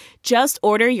 weeks. Just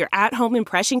order your at-home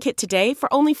impression kit today for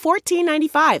only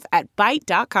 $14.95 at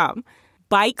Byte.com.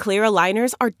 Byte Clear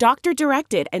aligners are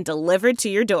doctor-directed and delivered to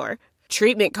your door.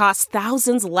 Treatment costs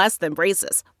thousands less than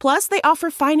braces. Plus, they offer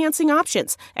financing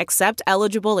options, accept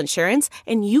eligible insurance,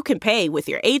 and you can pay with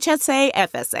your HSA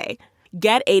FSA.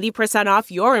 Get 80%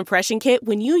 off your impression kit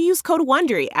when you use code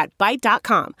WONDERY at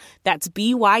Byte.com. That's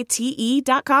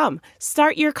BYTE.com.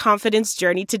 Start your confidence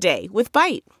journey today with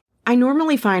Byte. I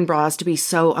normally find bras to be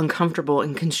so uncomfortable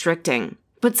and constricting.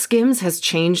 But Skims has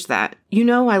changed that. You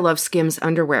know I love Skims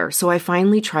underwear, so I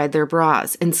finally tried their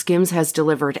bras, and Skims has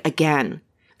delivered again.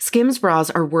 Skims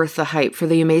bras are worth the hype for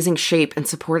the amazing shape and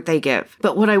support they give.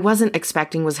 But what I wasn't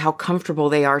expecting was how comfortable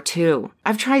they are, too.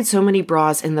 I've tried so many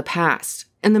bras in the past.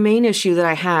 And the main issue that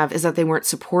I have is that they weren't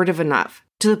supportive enough,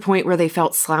 to the point where they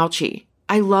felt slouchy.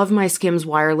 I love my Skims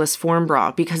wireless form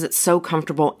bra because it's so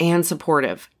comfortable and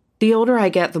supportive. The older I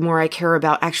get, the more I care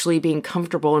about actually being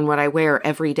comfortable in what I wear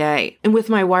every day. And with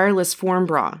my wireless form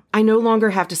bra, I no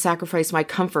longer have to sacrifice my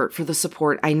comfort for the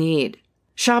support I need.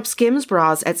 Shop Skims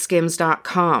bras at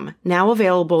skims.com, now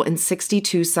available in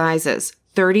 62 sizes,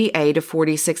 30A to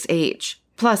 46H.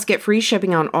 Plus, get free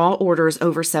shipping on all orders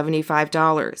over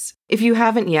 $75. If you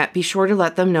haven't yet, be sure to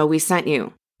let them know we sent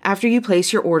you. After you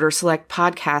place your order, select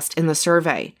podcast in the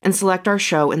survey and select our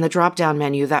show in the drop-down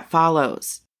menu that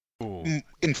follows.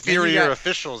 Inferior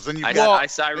officials. Then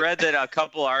I read that a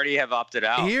couple already have opted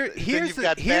out. Here's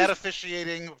bad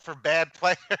officiating for bad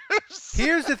players.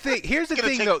 Here's the thing.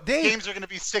 Though, Dave. Games are going to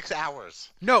be 6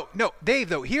 hours. No, Dave.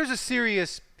 Though, that's a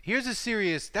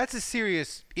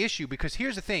serious issue, because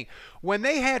here's the thing: when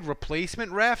they had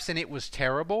replacement refs and it was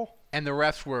terrible, and the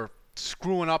refs were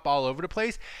screwing up all over the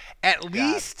place, at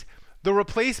least the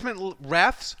replacement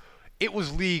refs, it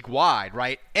was league wide,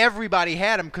 right? Everybody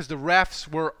had them because the refs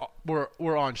were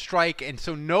on strike, and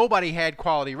so nobody had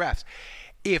quality refs.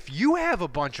 If you have a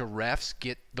bunch of refs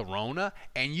get the Rona,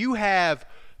 and you have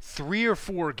 3 or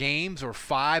 4 games, or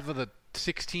 5 of the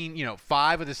 16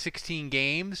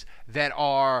 games that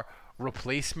are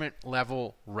replacement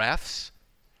level refs,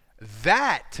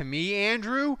 that to me,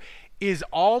 Andrew, is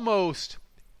almost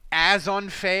as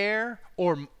unfair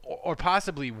or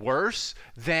possibly worse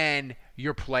than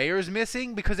your players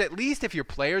missing, because at least if your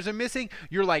players are missing,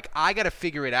 you're like, I got to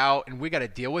figure it out and we got to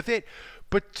deal with it.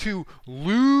 But to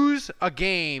lose a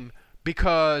game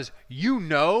because you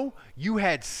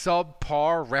had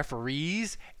subpar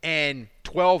referees and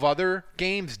 12 other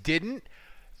games didn't,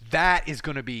 that is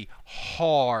going to be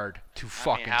hard to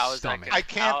fucking stomach. I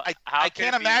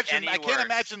can't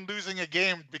imagine losing a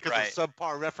game because of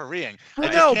subpar refereeing. Well,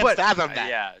 I can't fathom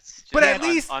that. But at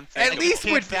least in the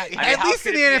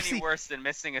NFC, any worse than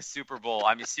missing a Super Bowl?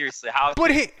 I mean, seriously, how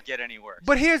could it get any worse?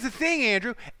 But here's the thing,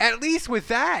 Andrew. At least with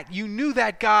that, you knew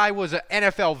that guy was an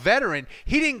NFL veteran.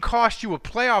 He didn't cost you a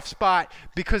playoff spot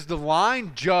because the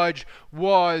line judge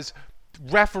was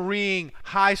refereeing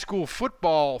high school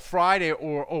football Friday,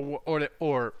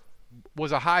 or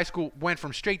was a high school, went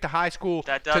from straight to high school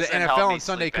to the NFL on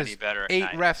Sunday because 8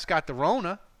 refs got the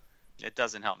Rona. It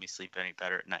doesn't help me sleep any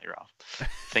better at night, Ralph,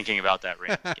 thinking about that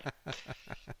Rams game.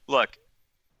 Look,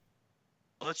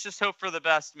 let's just hope for the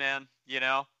best, man.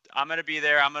 I'm going to be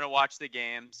there. I'm going to watch the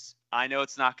games. I know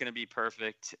it's not going to be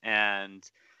perfect, and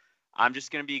I'm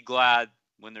just going to be glad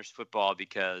when there's football,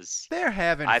 because they're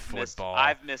having football.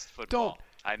 I've missed football.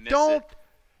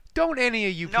 Don't any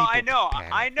of you people. No, I know,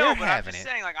 they're but I'm just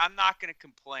saying, I'm not going to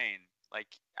complain.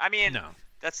 No.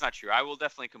 That's not true. I will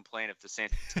definitely complain if the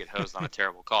Saints get hosed on a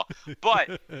terrible call.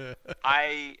 But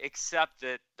I accept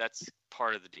that that's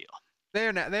part of the deal.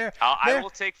 I will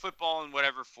take football in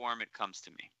whatever form it comes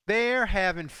to me. They're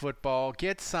having football.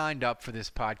 Get signed up for this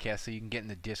podcast so you can get in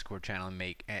the Discord channel and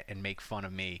make fun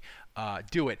of me.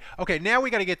 Do it. Okay, now we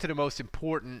got to get to the most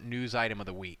important news item of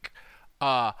the week.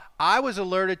 I was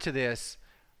alerted to this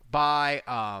by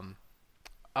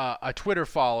a Twitter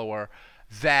follower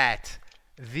that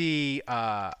the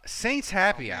Saints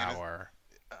Happy Hour.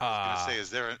 I was going to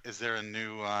say, is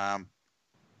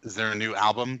there a new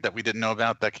album that we didn't know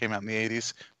about that came out in the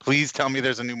 80s? Please tell me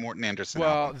there's a new Morton Anderson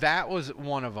album. Well, that was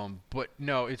one of them, but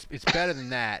no, it's better than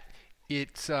that.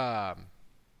 It's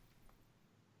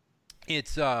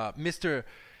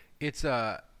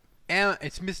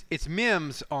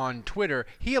Mims on Twitter.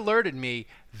 He alerted me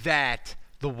that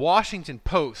the Washington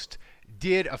Post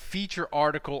did a feature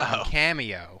article on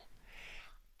Cameo.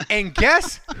 And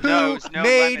guess who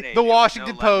made the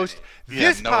Washington Post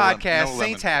this podcast,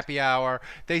 Saints Happy Hour?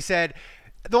 They said,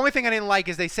 the only thing I didn't like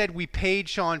is they said we paid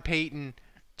Sean Payton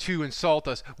to insult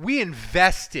us. We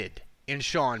invested in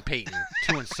Sean Payton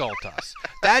to insult us.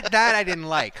 That I didn't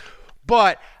like.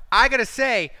 But I got to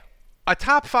say, a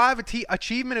top 5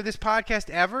 achievement of this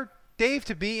podcast ever, Dave,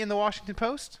 to be in the Washington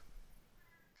Post?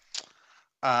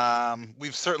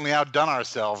 We've certainly outdone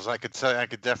ourselves. I could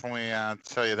definitely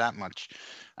tell you that much.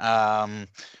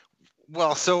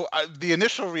 Well, so the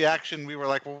initial reaction, we were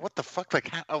like, well, what the fuck?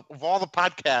 Like, of all the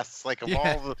podcasts,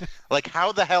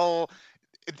 how the hell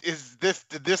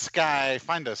did this guy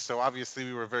find us? So obviously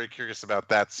we were very curious about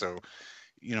that. So,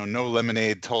 No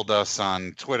Lemonade told us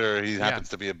on Twitter, he happens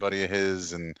to be a buddy of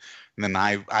his, and then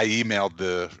I emailed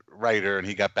the writer, and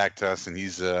he got back to us, and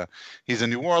he's a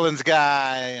New Orleans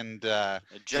guy, and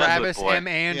Travis M.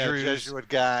 Andrews, Jesuit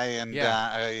guy, and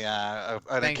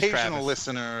an occasional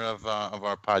listener of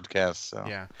our podcast. So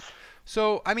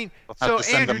So I mean, so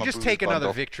Andrew, just take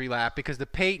another victory lap because the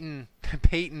Peyton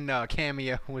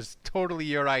cameo was totally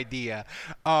your idea.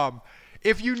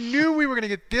 If you knew we were going to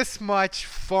get this much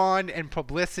fun and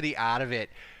publicity out of it,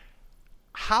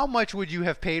 how much would you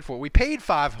have paid for it? We paid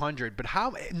 $500, but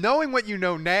knowing what you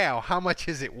know now, how much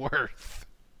is it worth?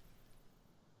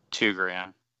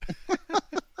 $2,000.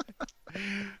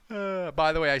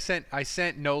 By the way, I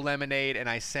sent No Lemonade and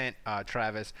I sent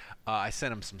Travis. I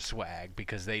sent them some swag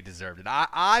because they deserved it.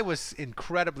 I was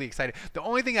incredibly excited. The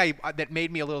only thing that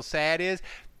made me a little sad is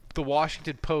the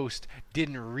Washington Post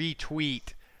didn't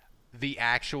retweet the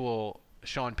actual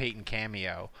Sean Payton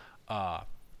cameo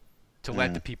to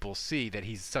let the people see that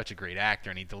he's such a great actor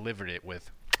and he delivered it with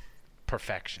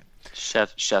perfection.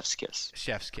 Chef's kiss.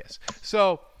 Chef's kiss.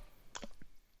 So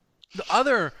the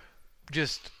other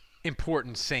just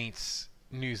important Saints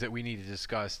news that we need to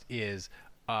discuss is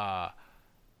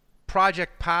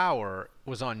Project Power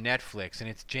was on Netflix, and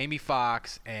it's Jamie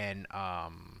Foxx and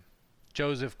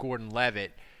Joseph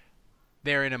Gordon-Levitt.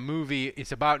 They're in a movie.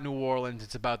 It's about New Orleans.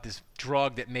 It's about this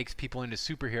drug that makes people into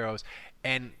superheroes.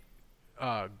 And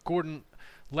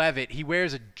Gordon-Levitt, he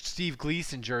wears a Steve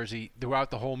Gleason jersey throughout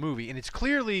the whole movie, and it's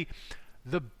clearly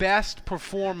the best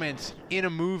performance in a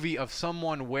movie of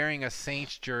someone wearing a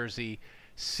Saints jersey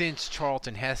since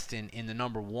Charlton Heston in the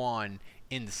number 1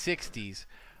 in the 60s.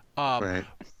 Right.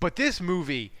 But this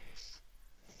movie,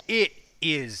 it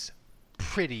is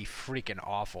pretty freaking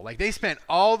awful. Like, they spent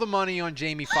all the money on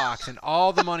Jamie Foxx and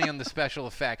all the money on the special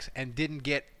effects and didn't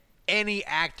get any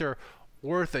actor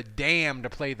worth a damn to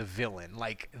play the villain.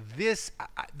 Like,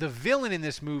 the villain in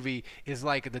this movie is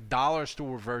like the dollar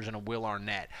store version of Will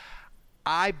Arnett.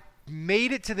 I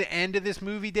made it to the end of this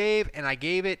movie, Dave, and I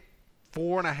gave it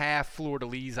 4.5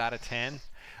 fleur-de-lis out of 10.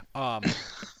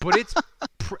 But it's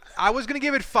I was going to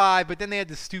give it 5, but then they had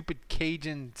the stupid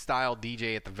Cajun-style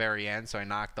DJ at the very end, so I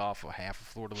knocked off a half a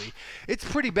fleur-de-lis. It's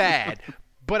pretty bad,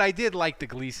 but I did like the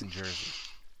Gleason jersey.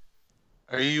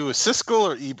 Are you a Siskel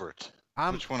or Ebert?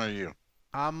 Which one are you?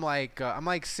 I'm like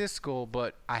Siskel,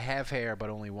 but I have hair, but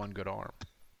only one good arm.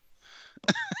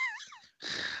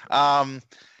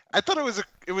 I thought it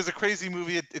was a crazy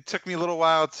movie. It took me a little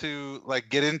while to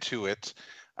get into it.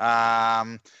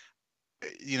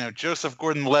 Joseph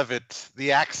Gordon-Levitt,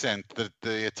 the accent,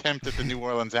 the attempt at the New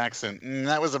Orleans accent,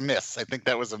 that was a miss. I think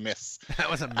that was a miss.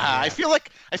 That was a miss. I feel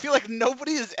like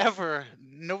nobody has ever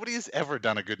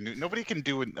done nobody can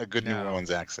do a good New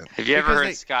Orleans accent. Have you ever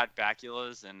heard Scott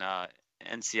Bakula's and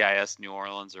NCIS New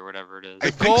Orleans or whatever it is?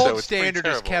 The gold standard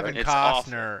is Kevin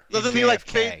Costner. Doesn't he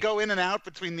go in and out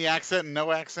between the accent and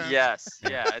no accent? Yes.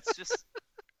 Yeah. It's just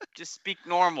speak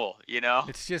normal,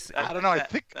 It's just I don't know.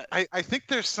 I think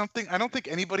there's something. I don't think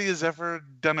anybody has ever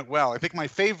done it well. I think my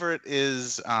favorite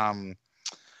is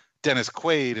Dennis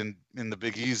Quaid in The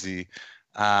Big Easy.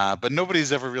 But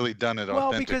nobody's ever really done it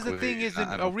authentically. Well, because the thing is,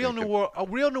 a real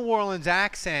New Orleans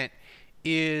accent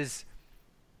is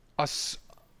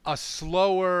a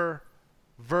slower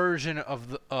version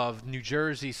of New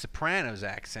Jersey Sopranos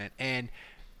accent, and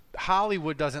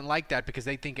Hollywood doesn't like that because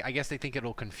they think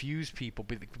it'll confuse people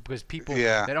because people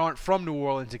that aren't from New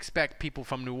Orleans expect people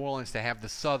from New Orleans to have the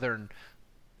Southern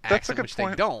accent, which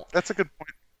they don't. That's a good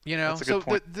point. So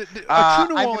a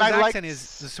true New Orleans accent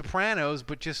is the Sopranos,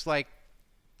 but just like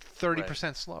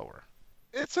 30% slower.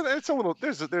 It's a little.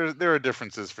 There are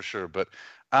differences for sure, but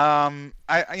I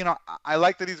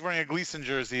like that he's wearing a Gleason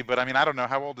jersey, but I don't know,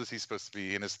 how old is he supposed to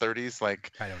be? In his 30s? I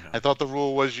don't know. I thought the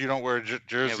rule was you don't wear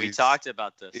jerseys. Yeah, we talked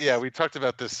about this. Yeah, we talked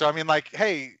about this. So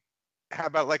hey, how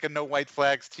about a No White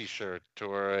Flags T-shirt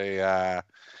or a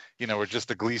or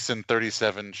just a Gleason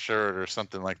 37 shirt or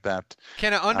something like that?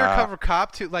 Can an undercover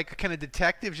cop can a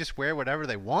detective just wear whatever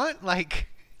they want?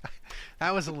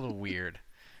 That was a little weird.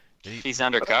 He's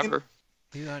undercover.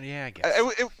 Yeah, I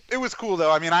guess. It was cool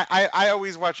though. I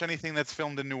always watch anything that's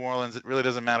filmed in New Orleans. It really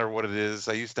doesn't matter what it is.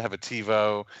 I used to have a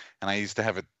TiVo, and I used to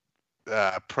have it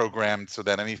programmed so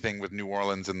that anything with New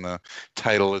Orleans in the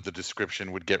title or the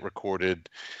description would get recorded.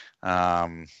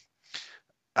 So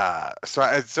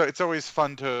it's always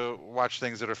fun to watch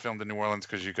things that are filmed in New Orleans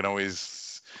because you can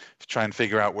always try and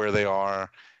figure out where they are,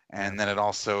 and then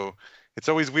it's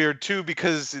always weird too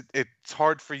because it's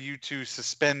hard for you to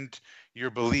suspend your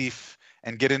belief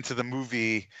and get into the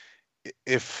movie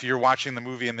if you're watching the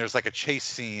movie and there's a chase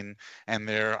scene and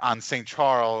they're on St.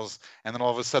 Charles and then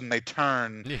all of a sudden they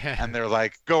turn and they're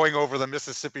going over the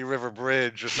Mississippi River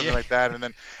Bridge or something like that, and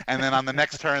then on the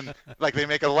next turn they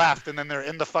make a left and then they're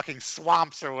in the fucking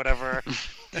swamps or whatever.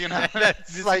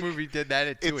 This movie did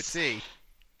that to a T.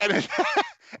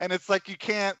 And it's you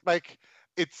can't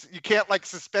you can't like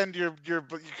suspend your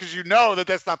because you know that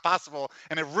that's not possible,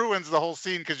 and it ruins the whole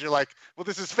scene because you're like, well,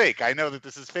 this is fake. I know that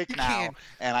this is fake now,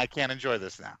 and I can't enjoy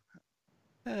this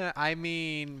now. I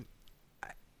mean,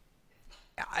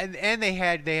 and they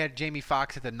had Jamie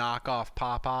Foxx at the knockoff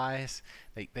Popeyes.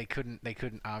 They couldn't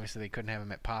obviously they couldn't have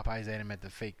him at Popeyes. They had him at the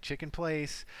fake chicken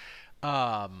place.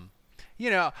 You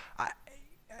know,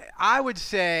 I would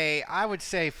say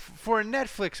for a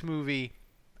Netflix movie,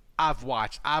 I've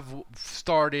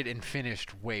started and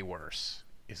finished way worse.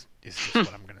 Is just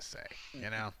what I'm gonna say.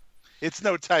 You know, it's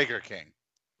no Tiger King.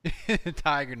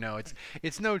 Tiger, no,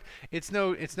 it's no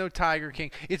Tiger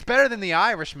King. It's better than The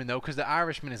Irishman though, because The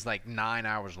Irishman is like 9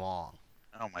 hours long.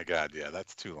 Oh my God, yeah,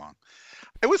 that's too long.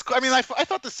 It was. I mean, I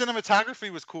thought the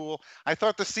cinematography was cool. I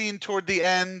thought the scene toward the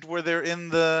end where they're in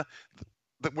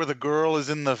where the girl is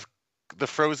in the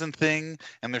frozen thing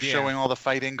and they're showing all the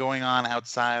fighting going on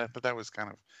outside. But that was kind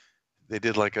of, they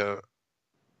did like a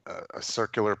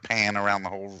circular pan around the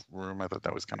whole room. I thought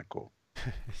that was kind of cool.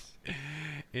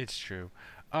 It's true.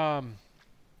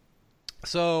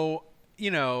 So, you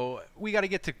know, we got to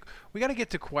get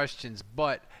to questions,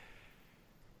 but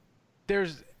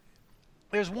there's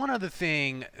one other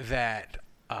thing that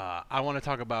I want to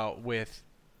talk about with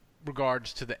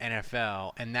regards to the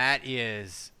NFL, and that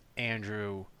is,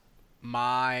 Andrew,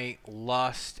 my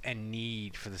lust and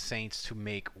need for the Saints to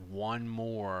make one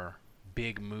more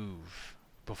big move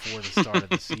before the start of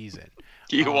the season.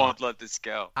 You won't let this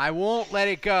go. I won't let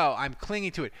it go. I'm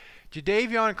clinging to it.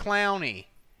 Jadeveon Clowney,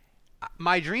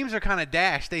 my dreams are kind of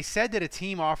dashed. They said that a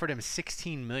team offered him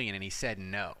 $16 million, and he said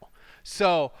no.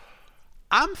 So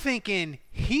I'm thinking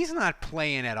he's not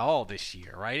playing at all this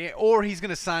year, right? Or he's going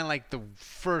to sign like the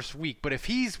first week. But if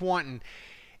he's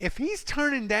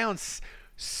turning down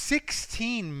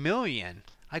 $16 million,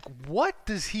 like what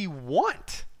does he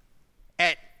want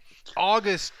at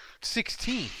August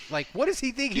 16th? Like what does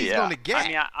he think he's going to get? I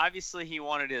mean, obviously he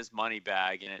wanted his money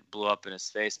bag and it blew up in his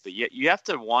face. But you have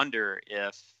to wonder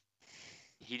if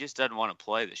he just doesn't want to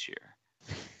play this year.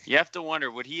 You have to wonder,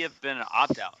 would he have been an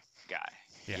opt-out guy?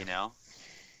 Yeah. You know?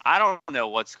 I don't know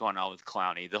what's going on with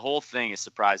Clowney. The whole thing is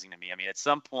surprising to me. I mean, at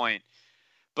some point,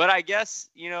 but I guess,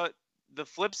 you know, the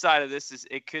flip side of this is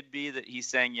it could be that he's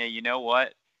saying, yeah, you know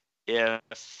what?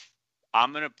 If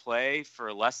I'm going to play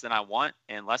for less than I want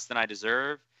and less than I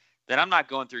deserve, then I'm not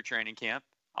going through training camp.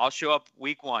 I'll show up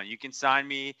week 1. You can sign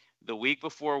me the week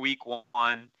before week 1,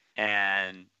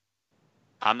 and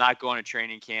I'm not going to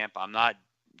training camp.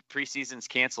 Preseason's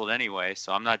canceled anyway,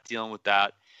 so I'm not dealing with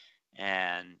that.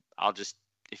 And I'll just,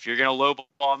 if you're going to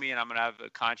lowball me and I'm going to have a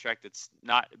contract that's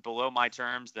not below my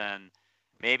terms, then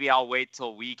maybe I'll wait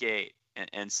till week 8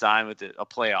 and sign with a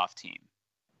playoff team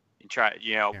and try,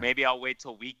 maybe I'll wait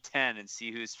till week 10 and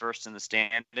see who's first in the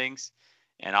standings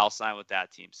and I'll sign with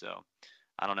that team. So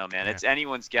I don't know, man. Yeah. It's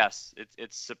anyone's guess.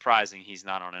 It's surprising he's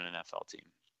not on an NFL team.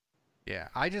 Yeah.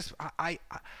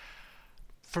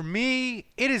 For me,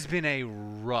 it has been a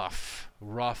rough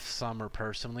summer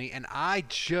personally, and I'm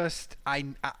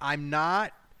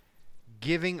not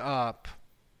giving up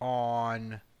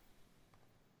on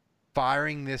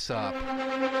firing this up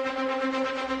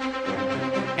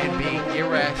and being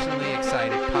irrationally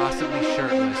excited, possibly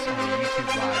shirtless on a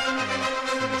YouTube live stream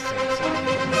in the Saints.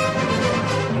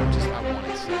 I want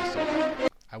it so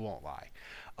bad. I won't lie.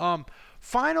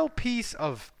 Final piece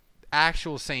of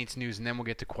actual Saints news, and then we'll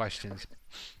get to questions.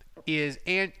 Is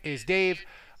Dave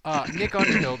Nick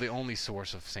Underhill, the only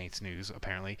source of Saints news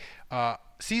apparently?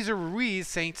 Cesar Ruiz,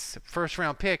 Saints first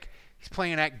round pick, he's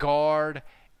playing at guard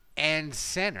and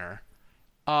center.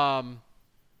 Do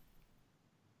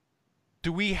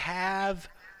we have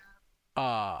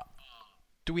a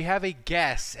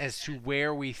guess as to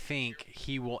where we think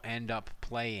he will end up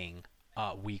playing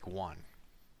week 1?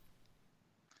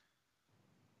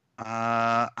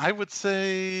 I would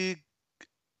say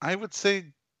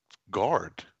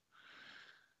guard.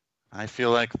 I feel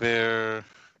like they're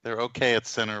okay at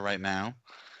center right now.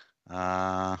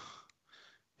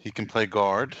 He can play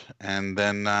guard, and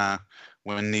then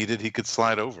when needed, he could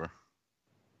slide over.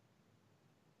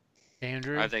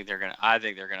 Andrew, I think they're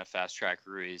gonna fast track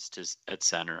Ruiz at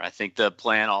center. I think the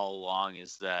plan all along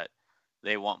is that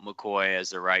they want McCoy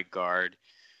as the right guard.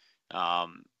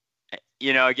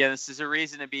 Again, this is a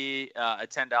reason to be a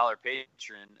 $10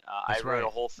 patron. I wrote a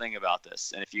whole thing about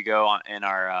this, and if you go on in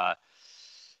our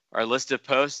list of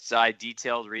posts, I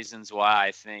detailed reasons why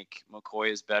I think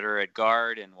McCoy is better at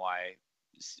guard and why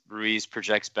Ruiz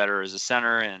projects better as a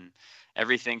center, and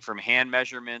everything from hand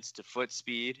measurements to foot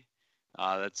speed.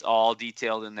 That's all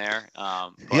detailed in there.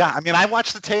 Yeah, I mean, I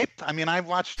watched the tape. I mean, I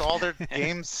watched all their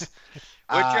games.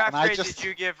 What draft grade did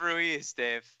you give Ruiz,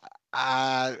 Dave?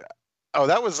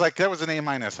 That was an A-. I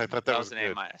thought that was an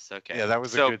A-. Okay. Yeah, that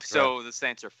was a good. So the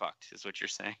Saints are fucked, is what you're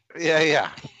saying.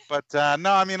 Yeah. But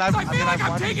no, I mean,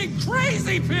 I'm taking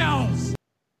crazy pills.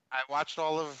 I watched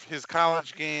all of his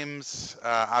college games.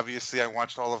 Obviously, I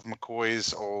watched all of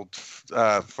McCoy's old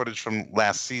footage from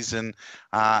last season.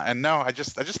 And no, I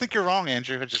just think you're wrong,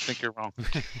 Andrew. I just think you're wrong.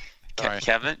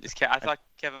 Kevin? I thought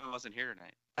Kevin wasn't here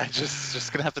tonight. I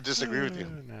just gonna have to disagree with you.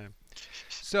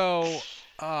 So,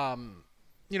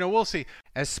 we'll see.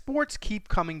 As sports keep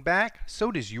coming back,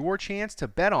 so does your chance to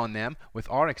bet on them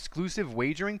with our exclusive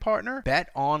wagering partner,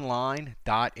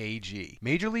 BetOnline.ag.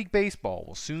 Major League Baseball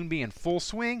will soon be in full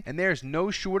swing, and there's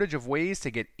no shortage of ways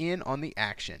to get in on the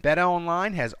action.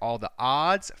 BetOnline has all the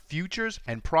odds, futures,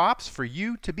 and props for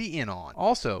you to be in on.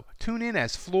 Also, tune in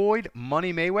as Floyd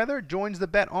Money Mayweather joins the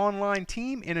BetOnline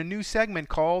team in a new segment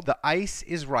called The Ice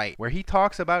is Right, where he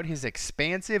talks about his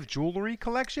expansive jewelry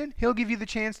collection. He'll give you the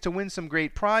chance to win some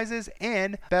great prizes and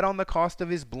bet on the cost of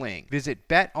his bling. Visit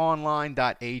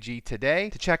betonline.ag today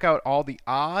to check out all the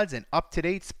odds and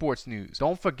up-to-date sports news.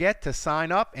 Don't forget to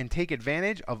sign up and take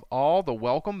advantage of all the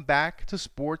welcome back to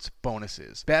sports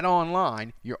bonuses.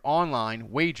 BetOnline, your online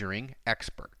wagering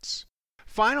experts.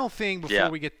 Final thing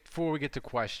before we get to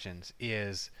questions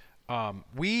is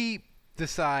we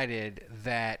decided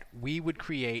that we would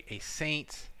create a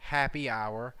Saints happy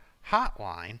hour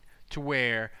hotline to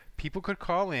where people could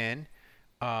call in.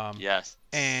 Yes.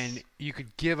 And you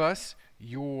could give us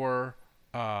your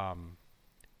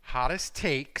hottest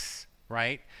takes,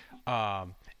 right?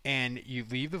 And you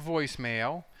leave the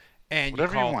voicemail. And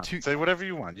whatever you want. Say whatever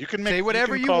you want. You can say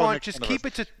whatever you want. Just keep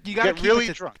it to. You got to keep really it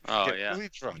to. Drunk. Really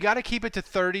drunk. You got to keep it to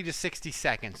 30 to 60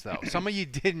 seconds, though. Some of you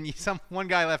didn't. One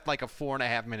guy left like a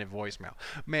 4.5-minute voicemail.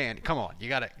 Man, come on. You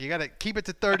gotta keep it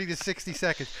to 30 to 60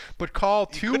 seconds. But call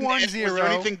 210. Was there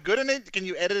anything good in it? Can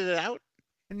you edit it out?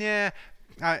 Yeah.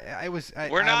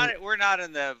 We're not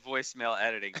in the voicemail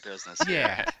editing business.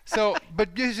 Yeah. So, but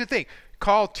here's the thing: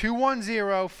 call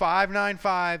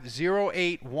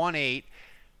 210-595-0818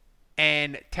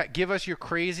 and give us your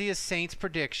craziest Saints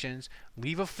predictions.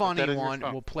 Leave a funny one.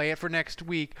 We'll play it for next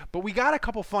week. But we got a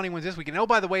couple funny ones this week. And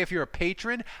by the way, if you're a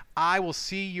patron, I will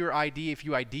see your ID. If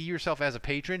you ID yourself as a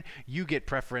patron, you get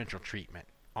preferential treatment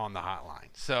on the hotline.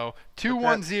 So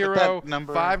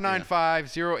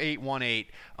 210-595-0818.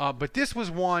 But this was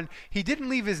one. He didn't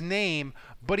leave his name,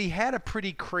 but he had a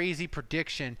pretty crazy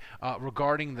prediction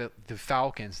regarding the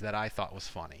Falcons that I thought was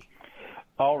funny.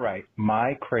 All right,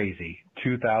 my crazy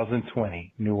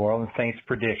 2020 New Orleans Saints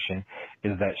prediction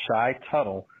is that Shy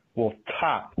Tuttle will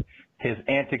top his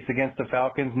antics against the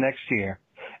Falcons next year,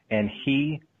 and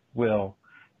he will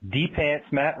de-pants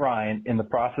Matt Ryan in the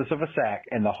process of a sack,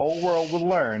 and the whole world will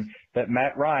learn that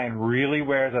Matt Ryan really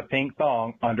wears a pink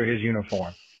thong under his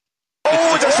uniform.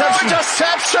 Oh,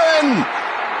 interception!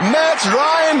 Matt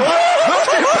Ryan!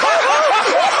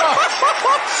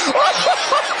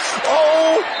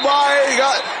 Oh mein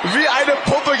Gott! Wie eine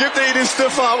Puppe gibt den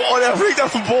Stiffarm und fliegt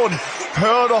auf den Boden.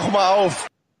 Hör doch mal auf.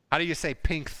 How do you say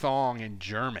pink thong in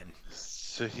German?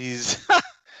 So he's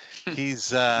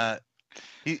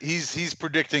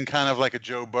predicting kind of like a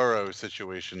Joe Burrow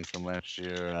situation from last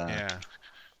year. Yeah.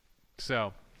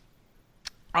 So,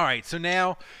 all right. So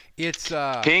now it's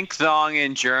pink thong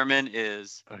in German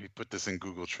is. Oh, he put this in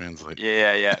Google Translate.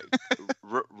 Yeah.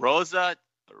 Rosa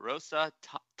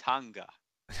tanga.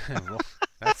 Well,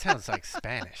 that sounds like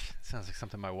Spanish. That sounds like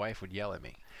something my wife would yell at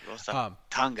me. Rosa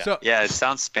tanga. So, yeah, it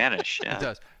sounds Spanish. Yeah. It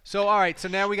does. So all right. So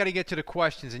now we got to get to the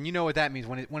questions, and you know what that means.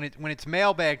 When it's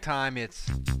mailbag time, it's.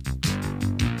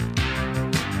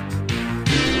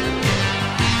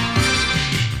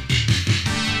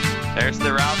 There's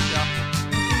the route shuffle.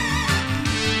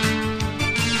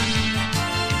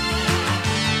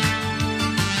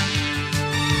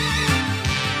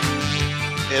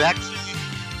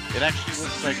 It actually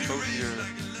looks like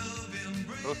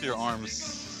both your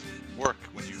arms work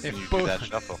when you do that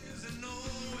shuffle.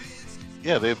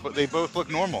 Yeah, they both look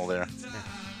normal there. Yeah.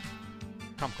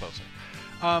 Come closer.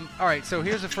 All right, so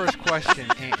here's the first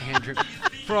question, Andrew,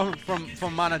 from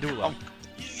Manadula.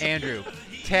 Andrew,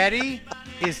 Teddy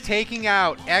is taking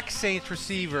out ex-Saints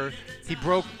receiver.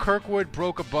 Kirkwood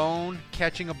broke a bone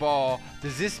catching a ball.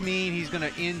 Does this mean he's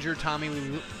going to injure Tommy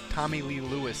Lee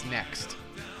Lewis next?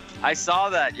 I saw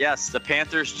that. Yes, the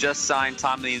Panthers just signed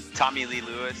Tommy Lee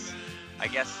Lewis. I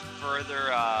guess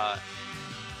further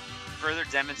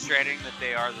demonstrating that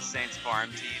they are the Saints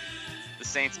farm team, the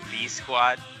Saints B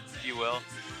squad, if you will.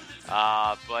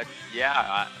 But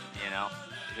yeah,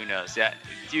 who knows? Yeah,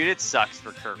 dude, it sucks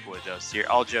for Kirkwood though. So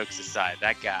all jokes aside,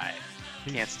 that guy,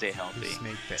 can't stay healthy.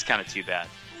 It's kind of too bad.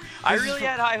 I really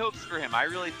had high hopes for him. I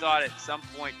really thought at some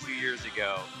point 2 years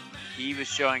ago he was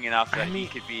showing enough that he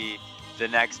could be the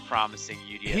next promising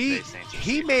UDFA Saints.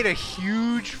 He made a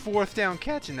huge fourth down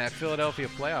catch in that Philadelphia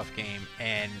playoff game,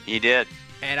 and he did.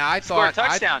 And I thought scored a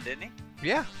touchdown, didn't he?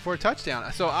 Yeah, for a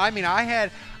touchdown. So I mean, I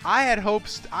had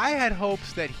hopes. I had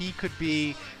hopes that he could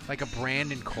be like a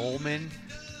Brandon Coleman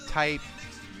type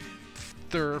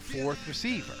third, fourth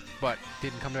receiver, but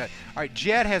didn't come to that. All right,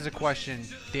 Jed has a question.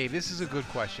 Dave, this is a good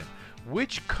question.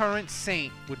 Which current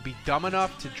Saint would be dumb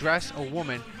enough to dress a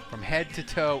woman from head to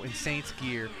toe in Saints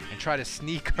gear and try to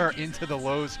sneak her into the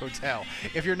Lowe's Hotel?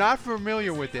 If you're not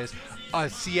familiar with this, a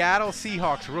Seattle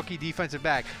Seahawks rookie defensive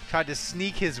back tried to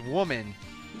sneak his woman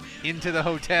into the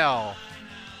hotel,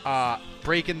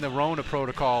 breaking the Rona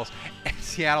protocols, and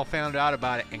Seattle found out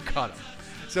about it and cut him.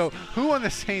 So who on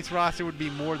the Saints roster would be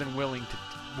willing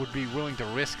to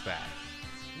risk that?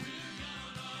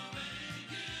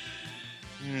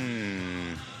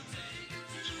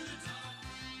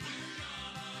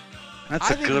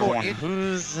 That's a good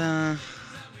one.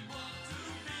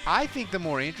 I think the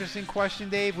more interesting question,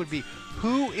 Dave, would be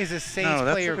who is a Saints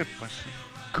player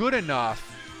good enough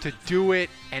to do it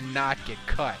and not get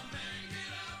cut?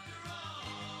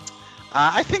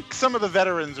 I think some of the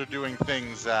veterans are doing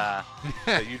things that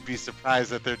you'd be surprised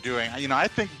that they're doing. I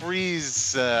think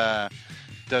Breeze does.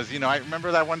 I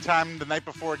remember that one time the night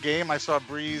before a game, I saw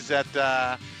Breeze at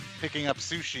picking up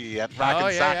sushi at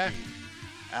Rockin' Saki.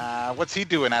 Yeah. What's he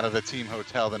doing out of the team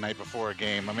hotel the night before a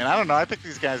game? I mean, I don't know. I think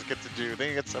these guys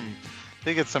they get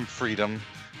some freedom.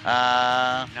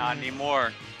 Not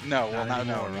anymore. No, well, not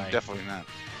anymore, right. Definitely not.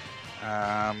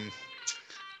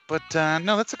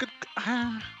 No, that's a good.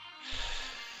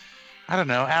 I don't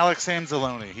know, Alex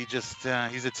Anzalone. He just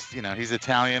he's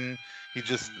Italian. He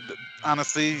just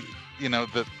honestly,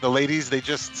 the ladies they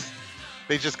just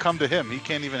come to him. He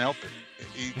can't even help it.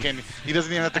 He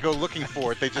doesn't even have to go looking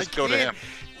for it. They just go to him.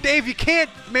 Dave, you can't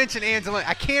mention Anzalone.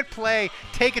 I can't play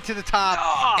Take It to the Top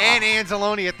and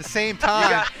Anzalone at the same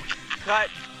time. Cut,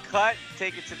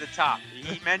 Take It to the Top.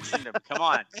 He mentioned him. Come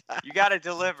on. You got to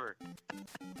deliver.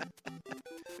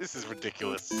 This is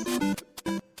ridiculous.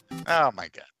 Oh my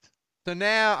God. So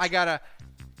now I gotta.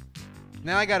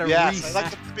 Yes, I like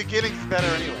the beginning's better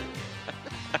anyway.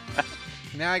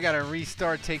 Now I gotta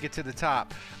restart. Take It to the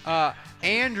Top.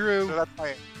 Andrew. So that's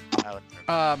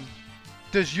my.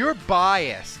 Does your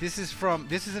bias? This is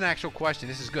an actual question.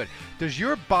 This is good. Does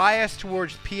your bias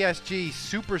towards PSG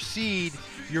supersede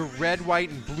your red, white,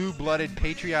 and blue-blooded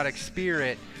patriotic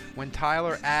spirit when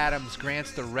Tyler Adams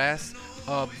grants the rest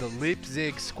of the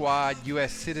Leipzig squad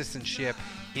U.S. citizenship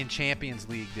in Champions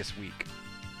League this week?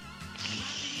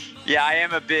 Yeah, I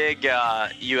am a big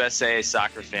USA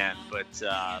soccer fan, but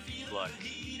look,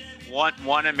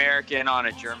 one American on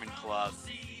a German club,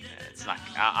 it's not.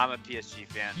 I'm a PSG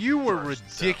fan. You were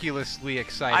ridiculously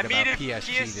excited about PSG this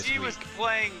week. If PSG was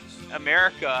playing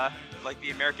America, like the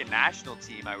American national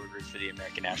team, I would root for the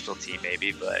American national team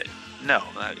maybe, but no,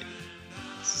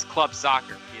 this is club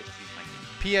soccer.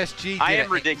 PSG. I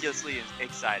am ridiculously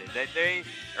excited that they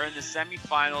are in the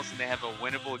semifinals and they have a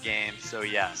winnable game. So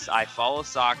yes, I follow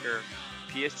soccer.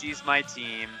 PSG is my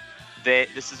team.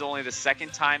 This is only the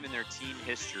second time in their team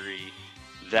history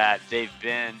that they've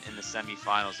been in the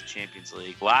semifinals of Champions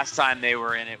League. Last time they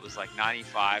were in it was like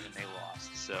 95 and they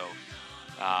lost. So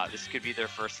this could be their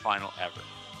first final ever.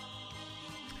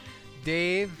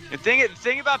 Dave? The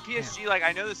thing about PSG, like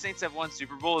I know the Saints have won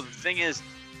Super Bowl. The thing is,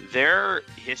 their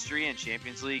history in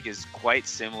Champions League is quite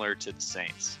similar to the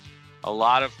Saints. A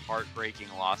lot of heartbreaking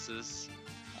losses,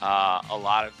 a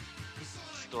lot of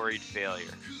storied failure.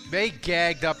 They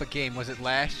gagged up a game. Was it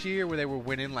last year where they were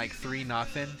winning like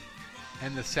 3-0,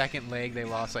 and the second leg they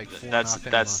lost like 4-0?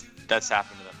 That's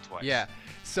happened to them twice. Yeah.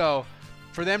 So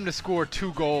for them to score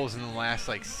 2 goals in the last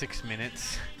like 6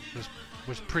 minutes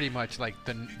was pretty much like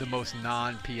the most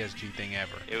non-PSG thing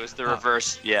ever. It was the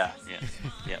reverse. Yeah.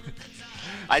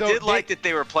 I did like that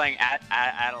they were playing at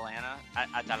Atalanta,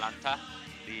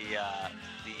 the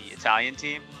Italian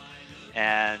team,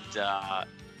 and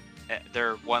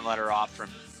they're one letter off from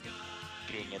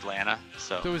being Atlanta.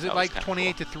 So was it like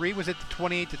 28-3? Was it the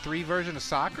 28-3 version of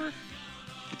soccer?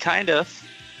 Kind of.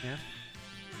 Yeah.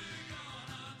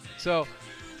 So,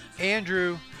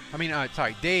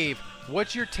 Dave,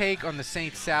 what's your take on the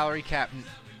Saints salary cap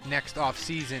next off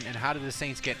season, and how do the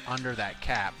Saints get under that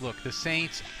cap? Look, the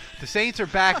Saints are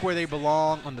back where they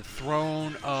belong, on the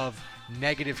throne of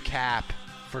negative cap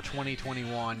for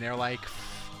 2021. They're like,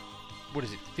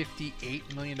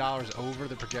 $58 million over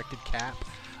the projected cap.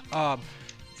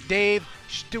 Dave,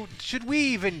 should we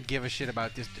even give a shit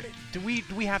about this? Do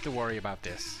we have to worry about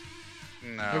this?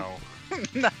 No.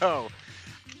 No.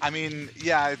 I mean,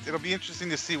 yeah, it'll be interesting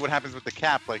to see what happens with the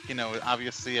cap. Like,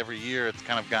 obviously every year it's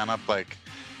kind of gone up like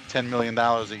 $10 million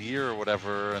a year or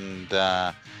whatever, and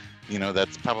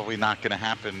that's probably not going to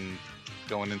happen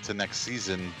going into next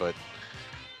season. But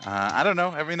I don't know.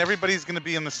 I mean, everybody's going to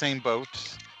be in the same boat.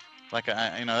 Like,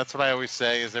 that's what I always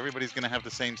say is everybody's going to have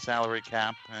the same salary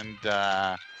cap. And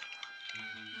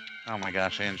oh my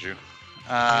gosh, Andrew.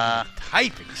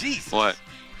 Typing, Jesus. What?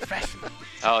 Professional.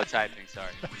 Oh, typing. Sorry.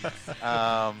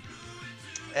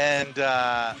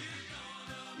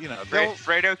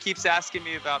 Fredo keeps asking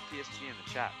me about PSG in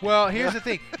the chat. Well, here's the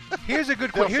thing. Here's a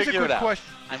good question.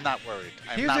 I'm not worried.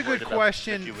 Here's a good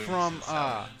question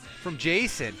from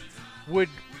Jason.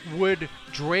 Would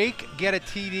Drake get a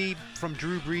TD from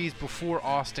Drew Brees before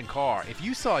Austin Carr? If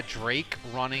you saw Drake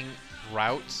running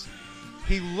routes,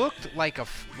 he looked like a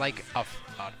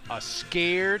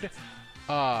scared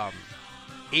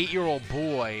 8-year-old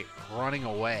boy running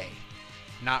away,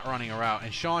 not running a route.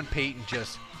 And Sean Payton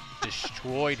just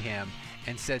destroyed him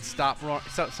and said,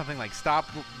 something like, stop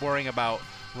worrying about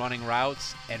running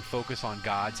routes and focus on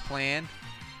God's plan.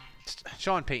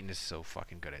 Sean Payton is so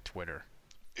fucking good at Twitter.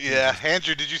 Yeah,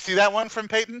 Andrew, did you see that one from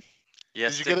Payton? Yeah,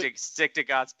 stick to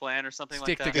God's plan or something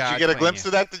like that. Did you get a glimpse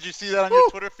of that? Did you see that on your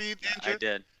Twitter feed,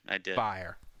 Andrew? I did.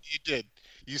 Fire. You did.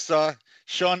 You saw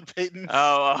Sean Payton?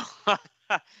 Oh.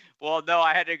 Well, no,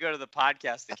 I had to go to the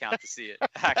podcast account to see it,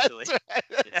 actually.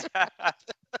 That's right.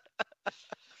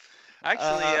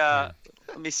 Actually,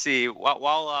 let me see.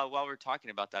 While we're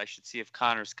talking about that, I should see if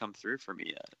Connor's come through for me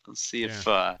yet. Let's see if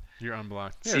you're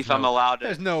unblocked. See if I'm allowed to.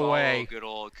 There's no way. Good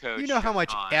old coach. You know how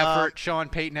much effort Sean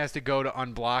Payton has to go to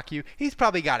unblock you? He's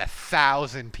probably got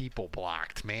 1,000 people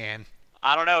blocked, man.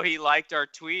 I don't know. He liked our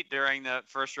tweet during the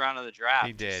first round of the draft.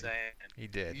 He did. He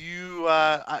did. You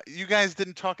guys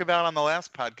didn't talk about on the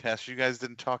last podcast. You guys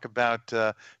didn't talk about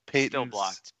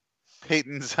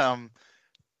Payton's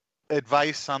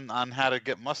advice on how to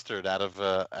get mustard out of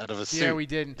a suit. Yeah, we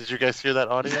didn't. Did you guys hear that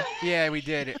audio? Yeah, we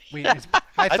did.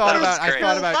 I thought about.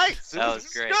 That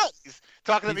was great. He's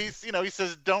talking to me. He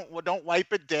says, "Don't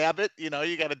wipe it, dab it. You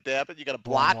got to dab it. You got to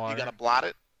blot. You got to blot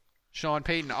it." Sean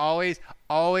Payton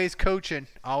always coaching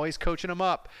them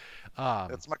up.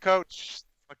 That's my coach.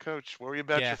 Worry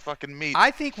about your fucking meat. I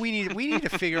think we need to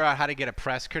figure out how to get a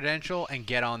press credential and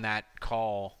get on that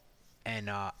call and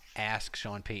ask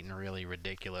Sean Payton really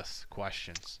ridiculous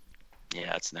questions.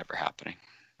 Yeah, it's never happening.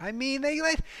 I mean, they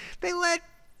let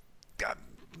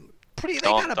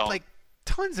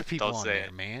tons of people on there,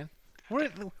 man.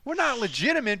 We're not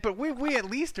legitimate, but we at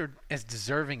least are as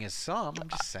deserving as some. I'm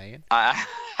just saying. I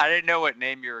didn't know what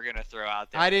name you were gonna throw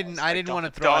out there. I didn't want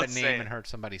to throw out a name and hurt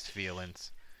somebody's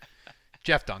feelings.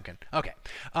 Jeff Duncan. Okay.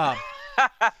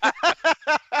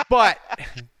 But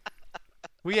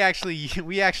we actually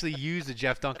used the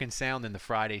Jeff Duncan sound in the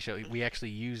Friday show. We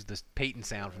actually used the Payton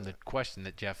sound from the question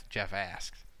that Jeff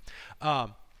asked.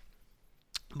 But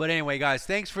anyway, guys,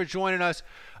 thanks for joining us.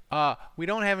 We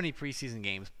don't have any preseason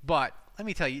games, but let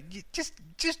me tell you,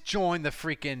 just join the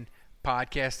freaking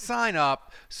podcast. Sign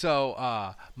up so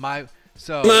my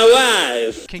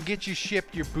wife can get you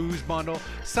shipped your booze bundle.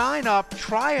 Sign up.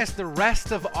 Try us the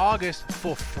rest of August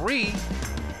for free.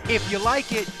 If you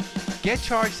like it, get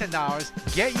charged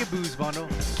 $10. Get your booze bundle.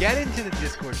 Get into the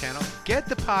Discord channel. Get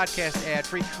the podcast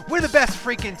ad-free. We're the best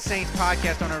freaking Saints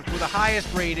podcast on earth. We're the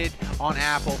highest rated on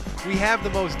Apple. We have the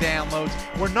most downloads.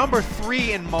 We're number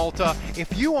 3 in Malta.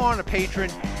 If you aren't a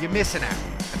patron, you're missing out.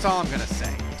 That's all I'm going to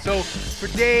say. So for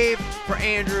Dave, for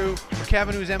Andrew, for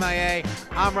Kevin who's MIA,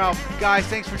 I'm Ralph. Guys,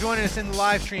 thanks for joining us in the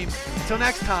live stream. Until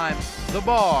next time, the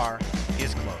bar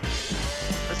is closed.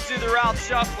 Let's do the Ralph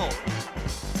Shuffle.